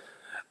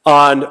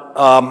on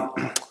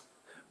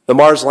the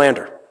Mars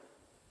lander.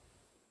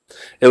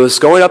 It was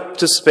going up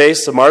to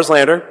space, the Mars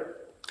lander,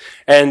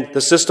 and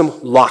the system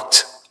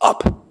locked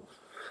up.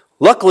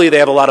 Luckily, they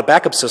have a lot of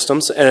backup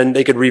systems, and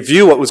they could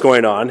review what was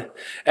going on.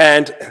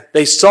 And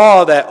they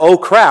saw that, oh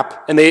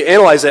crap, and they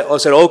analyzed it and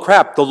said, oh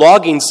crap, the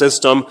logging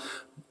system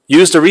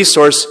used a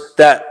resource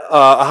that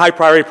a high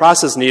priority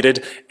process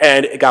needed,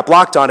 and it got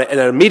blocked on it, and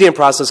then a medium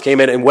process came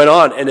in and went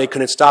on, and they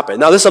couldn't stop it.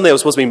 Now, this is something that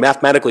was supposed to be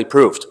mathematically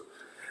proved.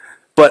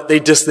 But they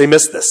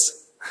missed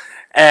this.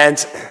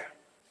 And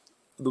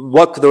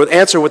what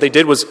they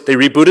did was they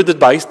rebooted the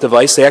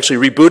device. They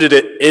actually rebooted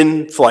it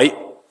in flight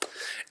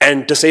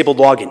and disabled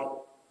logging.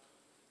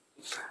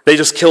 They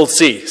just killed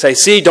C. Say,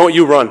 C, don't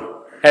you run.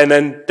 And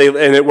then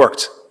it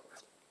worked.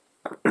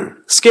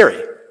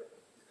 Scary.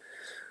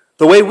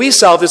 The way we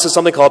solve this is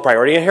something called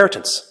priority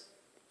inheritance.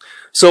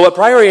 So what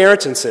priority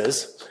inheritance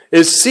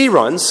is C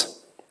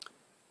runs,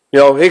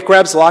 it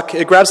grabs a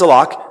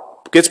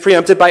lock, gets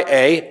preempted by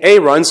A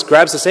runs,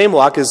 grabs the same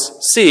lock as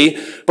C,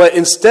 but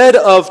instead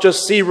of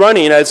just C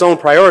running at its own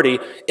priority,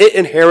 it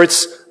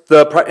inherits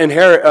the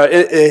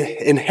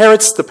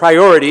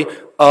priority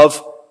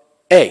of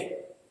A.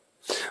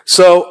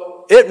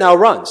 So it now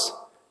runs.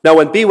 Now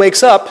when B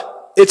wakes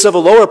up, it's of a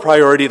lower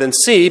priority than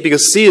C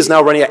because C is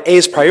now running at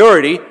A's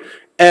priority,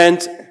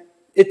 and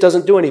it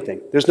doesn't do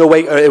anything. There's no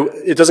way,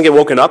 it doesn't get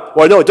woken up.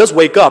 Well, no, it does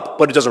wake up,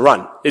 but it doesn't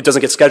run. It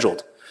doesn't get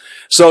scheduled.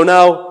 So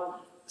now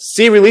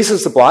C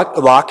releases the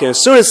lock, and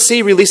as soon as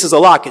C releases the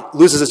lock, it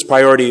loses its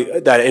priority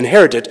that it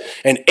inherited,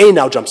 and A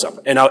now jumps up,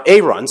 and now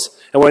A runs.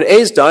 And when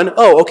A's done,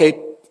 oh, okay,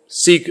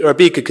 C or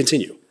B could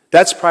continue.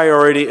 That's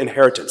priority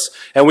inheritance.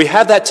 And we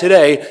have that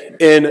today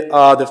in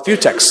the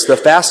Futex, the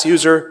fast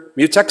user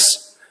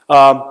mutex.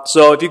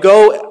 So if you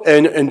go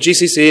in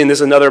GCC, and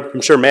there's another,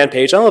 I'm sure, man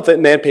page. I don't know if it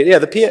man page. Yeah,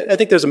 I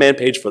think there's a man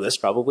page for this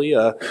probably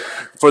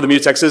for the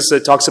mutexes.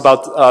 It talks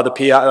about the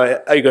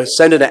PI. You go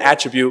send in an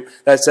attribute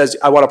that says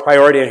I want a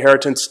priority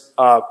inheritance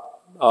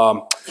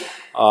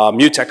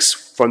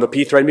mutex from the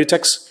pthread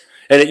mutex,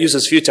 and it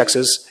uses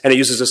futexes and it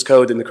uses this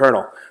code in the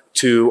kernel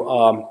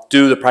to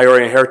do the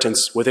priority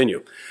inheritance within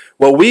you.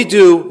 What we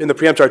do in the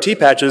preempt RT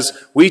patches,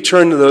 we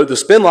turn the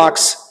spin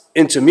locks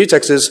into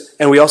mutexes,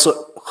 and we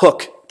also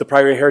hook the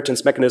priority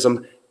inheritance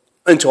mechanism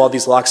into all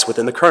these locks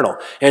within the kernel.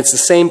 And it's the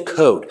same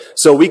code.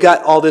 So we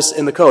got all this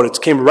in the code. It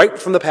came right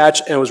from the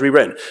patch and it was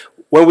rewritten.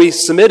 When we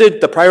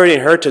submitted the priority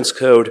inheritance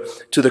code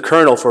to the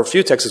kernel for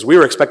futexes, we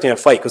were expecting a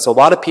fight because a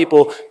lot of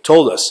people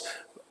told us,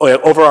 oh, yeah,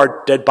 over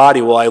our dead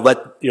body will I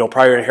let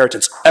priority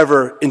inheritance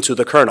ever into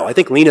the kernel. I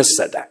think Linus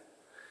said that.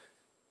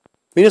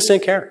 Linus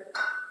didn't care.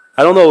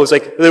 I don't know, it was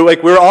like we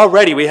were all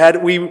ready. We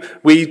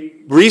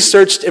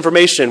researched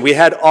information. We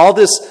had all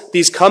these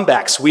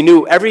comebacks. We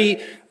knew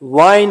every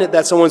line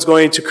that someone's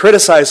going to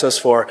criticize us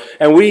for,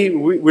 and we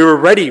were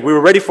ready. We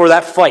were ready for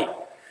that fight.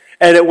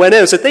 And it went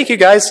in and said, thank you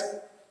guys.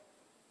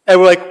 And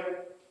we're like,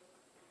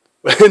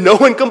 no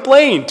one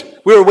complained.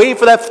 We were waiting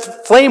for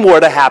that flame war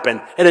to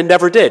happen, and it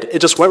never did. It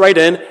just went right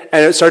in,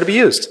 and it started to be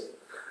used.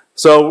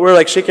 So we're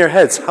like shaking our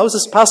heads. How is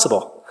this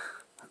possible?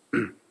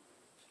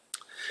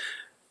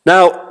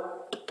 Now,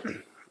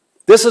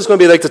 this is going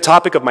to be like the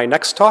topic of my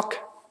next talk.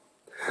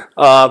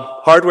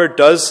 Hardware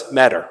does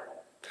matter.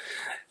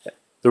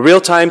 The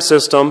real-time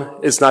system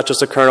is not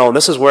just a kernel, and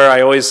this is where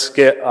I always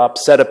get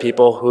upset at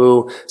people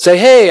who say,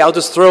 hey, I'll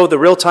just throw the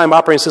real-time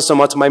operating system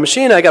onto my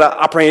machine, I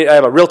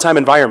have a real-time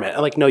environment.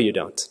 I'm like, no, you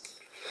don't.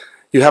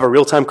 You have a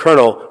real-time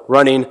kernel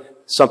running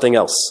something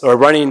else, or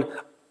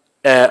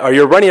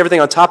you're running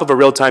everything on top of a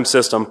real-time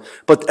system,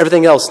 but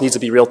everything else needs to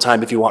be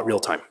real-time if you want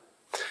real-time.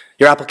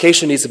 Your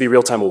application needs to be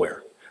real-time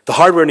aware. The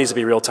hardware needs to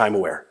be real-time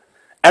aware.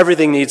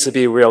 Everything needs to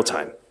be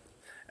real-time.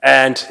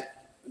 And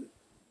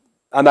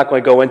I'm not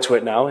going to go into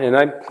it now, and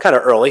I'm kind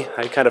of early.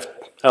 I don't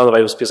know if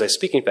it was because I'm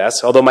speaking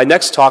fast, although my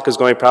next talk is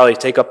going to probably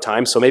take up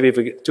time, so maybe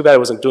too bad I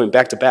wasn't doing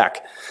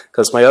back-to-back,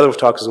 because my other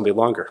talk is going to be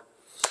longer.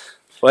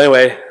 Well,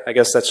 anyway, I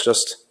guess that's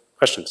just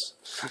questions.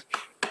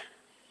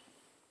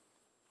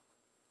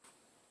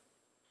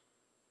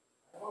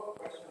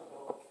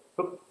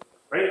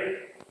 Ready?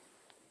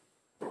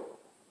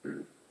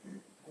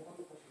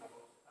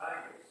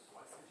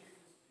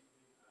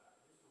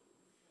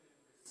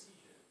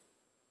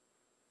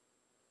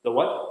 The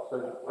what?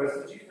 What is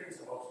the difference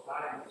about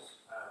timers,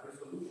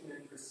 resolution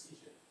and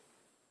precision?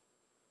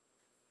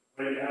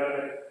 I'm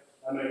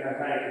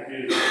kind of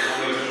confused.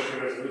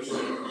 Resolution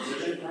and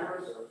precision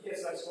timers?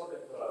 Yes, I saw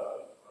that.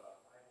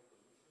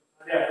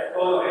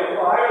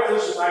 High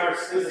resolution timers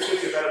is a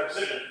gives you better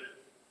precision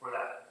for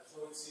that. So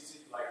it's the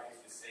same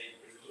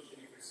resolution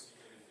and precision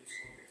in this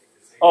context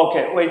is the same.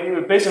 Okay, wait.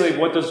 Basically,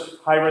 what does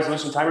high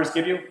resolution timers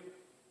give you?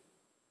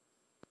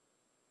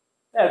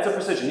 Yeah, it's a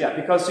precision, yeah,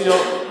 because,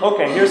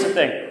 okay, here's the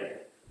thing.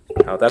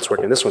 Oh, that's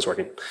working. This one's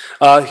working.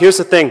 Here's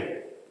the thing.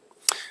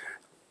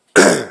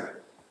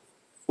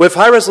 With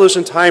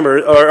high-resolution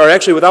timers, or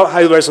actually without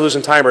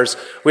high-resolution timers,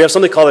 we have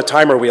something called a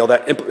timer wheel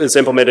that is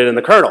implemented in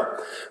the kernel.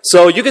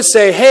 So you could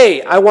say,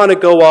 hey, I want to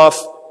go off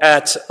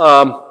at,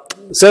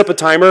 set up a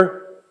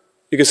timer.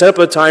 You can set up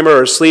a timer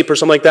or sleep or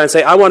something like that and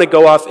say, I want to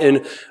go off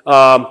in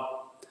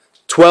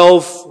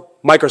 12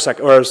 microseconds,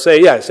 or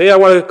say I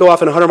want to go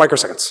off in 100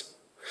 microseconds.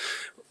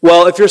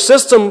 Well, if your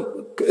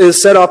system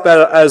is set up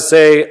as,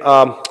 say,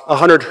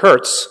 100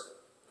 hertz,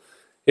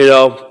 you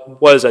know,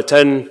 what is that,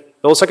 10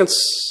 milliseconds?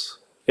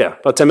 Yeah,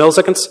 about 10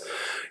 milliseconds.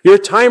 Your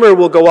timer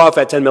will go off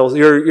at 10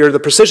 milliseconds. The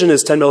precision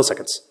is 10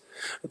 milliseconds.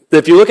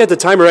 If you look at the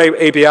timer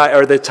API,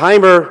 or the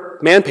timer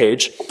man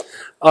page,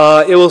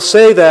 it will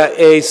say that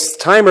a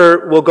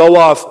timer will go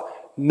off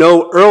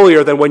no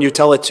earlier than when you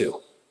tell it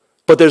to.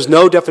 But there's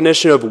no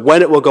definition of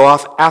when it will go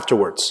off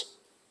afterwards.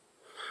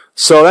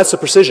 So that's the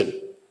precision.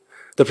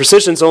 The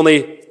precision is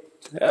only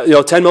 10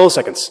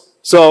 milliseconds.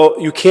 So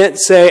you can't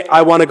say,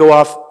 I want to go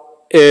off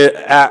at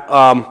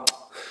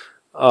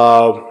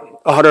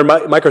 100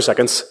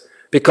 microseconds,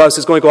 because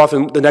it's going to go off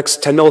in the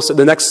next 10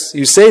 milliseconds.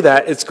 You say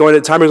that, the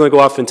timer is going to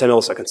go off in 10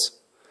 milliseconds.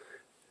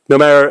 No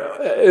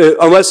matter,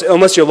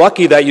 unless you're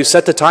lucky that you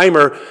set the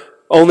timer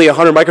only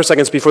 100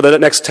 microseconds before the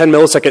next 10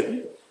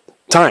 millisecond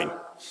time.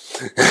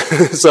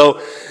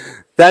 So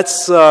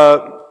that's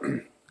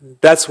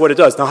what it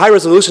does. Now,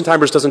 high-resolution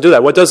timers doesn't do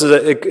that. What it does is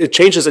it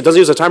changes. It doesn't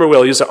use a timer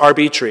wheel. It uses an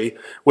RB tree,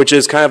 which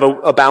is kind of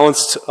a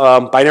balanced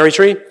binary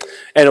tree,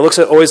 and it looks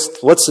at always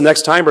what's the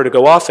next timer to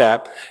go off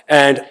at.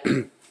 And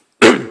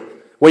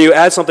when you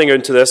add something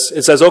into this,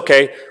 it says,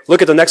 okay,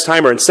 look at the next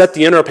timer and set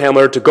the interrupt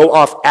handler to go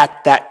off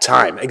at that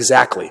time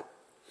exactly.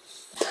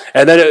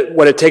 And then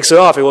when it takes it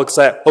off, it looks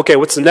at, okay,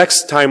 what's the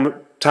next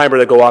timer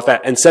to go off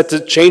at, and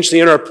change the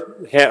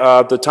interrupt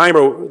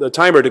the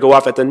timer to go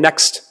off at the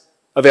next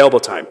available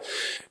time.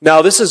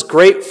 Now, this is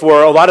great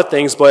for a lot of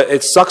things, but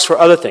it sucks for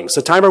other things.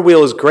 The timer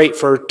wheel is great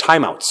for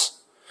timeouts.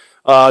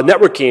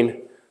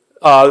 Networking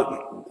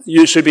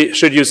you should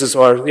use this,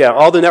 or yeah,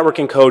 all the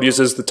networking code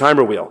uses the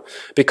timer wheel,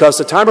 because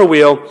the timer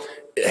wheel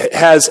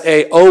has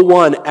a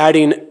O1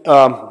 adding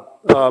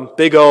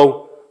big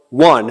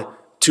O1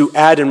 to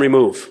add and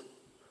remove.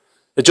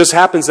 It just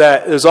happens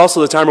that there's also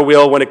the timer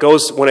wheel when it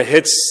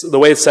hits the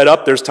way it's set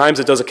up. There's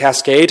times it does a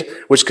cascade,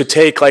 which could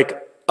take like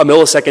a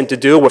millisecond to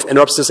do with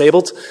interrupts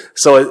disabled.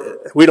 So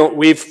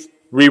we've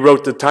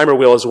rewrote the timer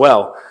wheel as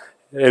well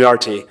in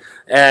RT.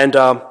 And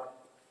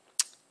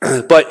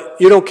but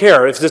you don't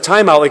care if it's a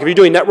timeout. Like if you're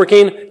doing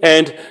networking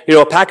and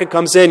a packet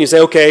comes in, you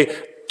say, okay,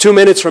 2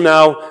 minutes from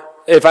now,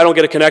 if I don't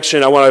get a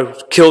connection, I want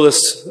to kill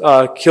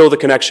the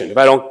connection. If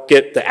I don't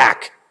get the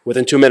ACK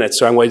within 2 minutes,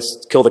 so I'm going to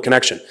kill the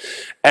connection.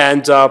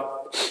 And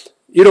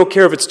you don't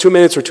care if it's 2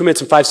 minutes or 2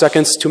 minutes and 5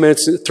 seconds, 2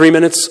 minutes, 3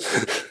 minutes.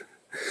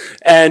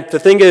 And the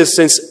thing is,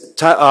 since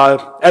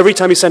every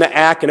time you send an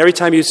ACK and every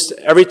time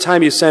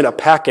you send a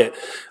packet,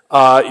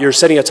 you're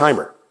setting a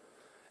timer.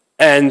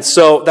 And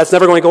so that's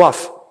never going to go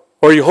off.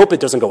 Or you hope it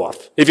doesn't go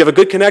off. If you have a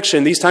good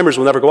connection, these timers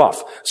will never go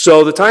off.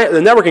 So the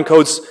networking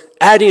code's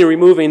adding and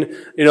removing,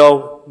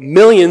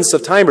 millions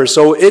of timers.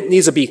 So it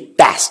needs to be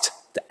fast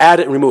to add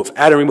it and remove,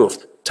 add and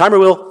remove. Timer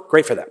wheel,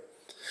 great for that.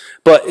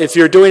 But if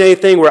you're doing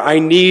anything where I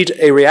need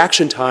a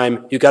reaction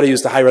time, you've got to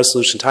use the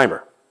high-resolution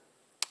timer.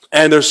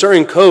 And there's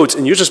certain codes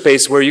in user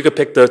space where you could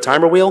pick the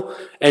timer wheel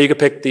and you could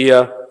pick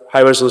the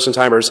high-resolution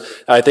timers.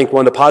 I think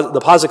one of the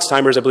POSIX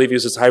timers, I believe,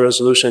 uses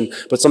high-resolution,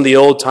 but some of the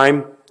old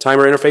timer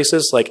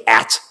interfaces, like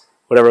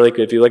whatever, like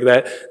if you look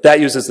at that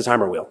uses the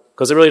timer wheel,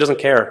 because it really doesn't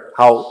care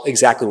how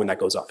exactly when that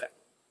goes off at.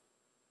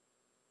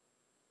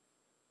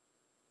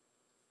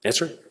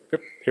 Answer?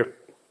 Yep, here.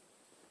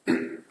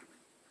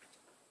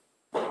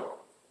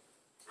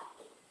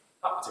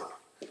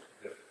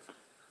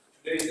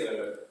 Today is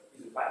a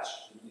patch.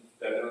 You need to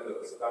download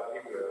the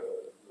starting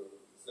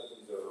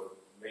the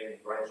main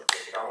branch of the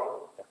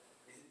kernel.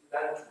 Is it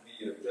planned to be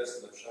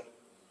just an option to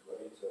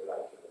have it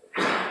like the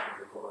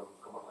command line?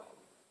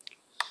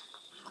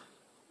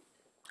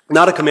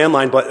 Not a command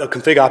line, but a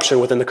config option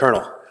within the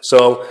kernel.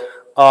 So,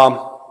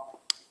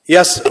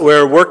 yes,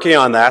 we're working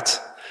on that.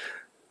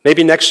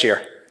 Maybe next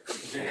year.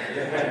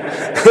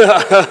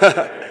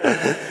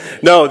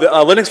 No, the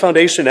Linux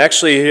Foundation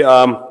actually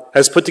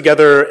has put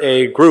together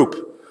a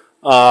group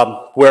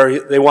where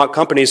they want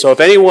companies. So if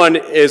anyone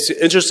is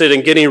interested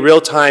in getting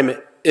real-time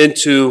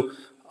into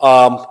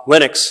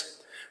Linux,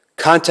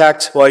 I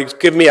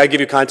give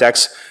you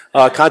contacts.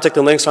 Contact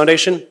the Linux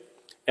Foundation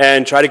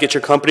and try to get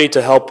your company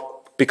to help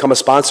become a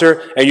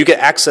sponsor, and you get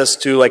access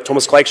to like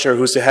Thomas Kleichner,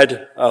 who's the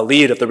head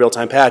lead of the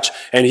real-time patch,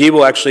 and he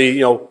will actually,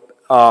 you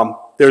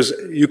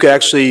can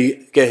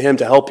actually get him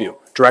to help you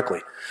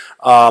directly.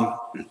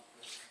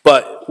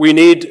 But we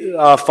need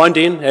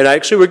funding, and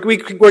actually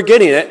we're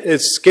getting it.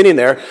 It's getting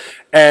there,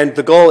 and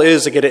the goal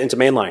is to get it into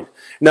mainline.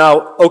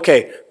 Now,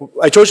 okay,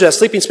 I told you that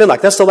sleeping spin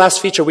lock. That's the last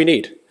feature we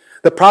need.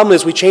 The problem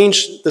is we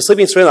changed the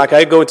sleeping spin lock.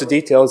 I go into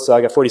details. So I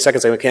got 40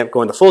 seconds. I can't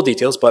go into full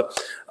details,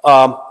 but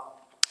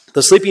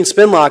the sleeping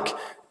spin lock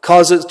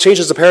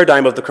changes the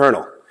paradigm of the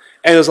kernel.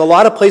 And there's a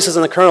lot of places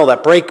in the kernel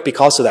that break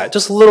because of that,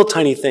 just little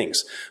tiny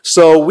things.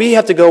 So we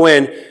have to go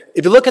in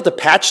if you look at the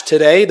patch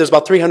today, there's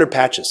about 300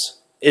 patches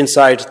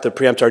inside the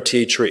preempt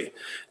RT tree.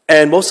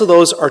 And most of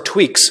those are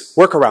tweaks,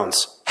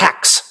 workarounds,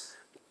 hacks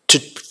to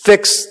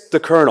fix the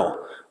kernel.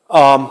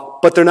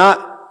 But they're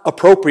not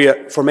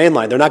appropriate for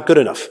mainline. They're not good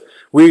enough.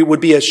 We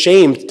would be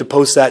ashamed to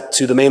post that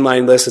to the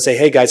mainline list and say,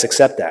 hey guys,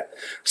 accept that.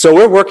 So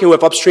we're working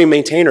with upstream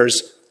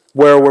maintainers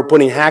where we're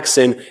putting hacks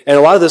in, and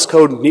a lot of this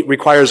code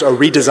requires a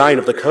redesign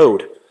of the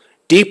code.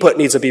 dput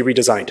needs to be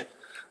redesigned.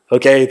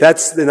 Okay,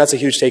 that's a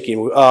huge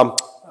taking.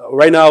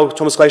 Right now,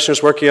 Thomas Gleichner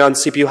is working on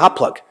CPU hot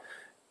plug.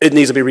 It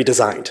needs to be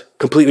redesigned,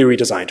 completely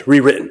redesigned,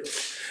 rewritten.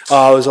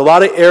 There's a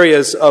lot of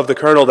areas of the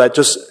kernel that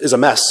just is a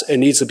mess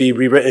and needs to be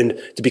rewritten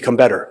to become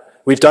better.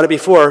 We've done it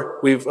before.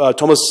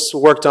 Thomas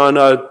worked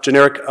on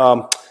generic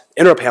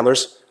interrupt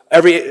handlers.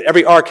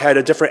 Every ARC had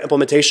a different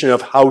implementation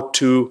of how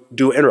to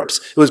do interrupts.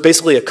 It was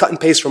basically a cut and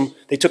paste from,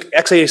 they took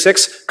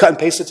x86, cut and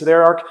pasted to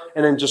their ARC,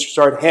 and then just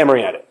started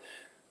hammering at it.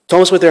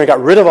 Thomas went there and got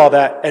rid of all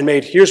that and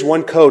made, here's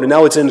one code, and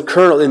now it's in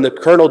the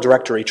kernel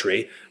directory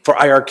tree for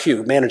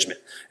IRQ management.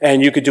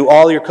 And you could do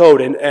all your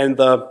code, and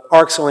the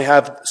ARCs only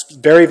have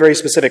very, very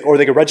specific, or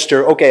they could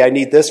register, okay, I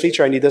need this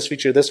feature, I need this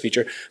feature, this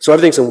feature. So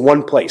everything's in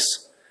one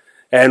place.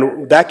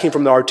 And that came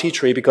from the RT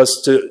tree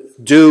because to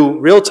do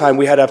real time,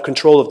 we had to have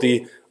control of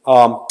the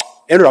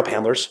interrupt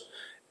handlers,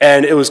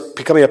 and it was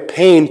becoming a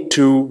pain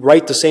to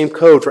write the same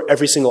code for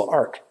every single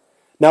ARC.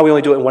 Now we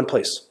only do it in one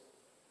place.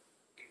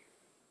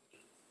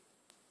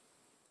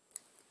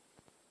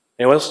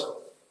 Anyone else?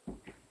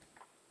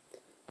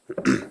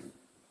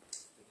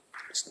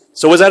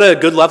 So was that a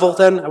good level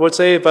then, I would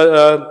say,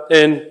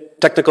 in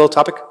technical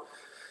topic?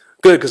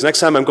 Good, because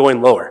next time I'm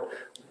going lower.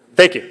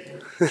 Thank you.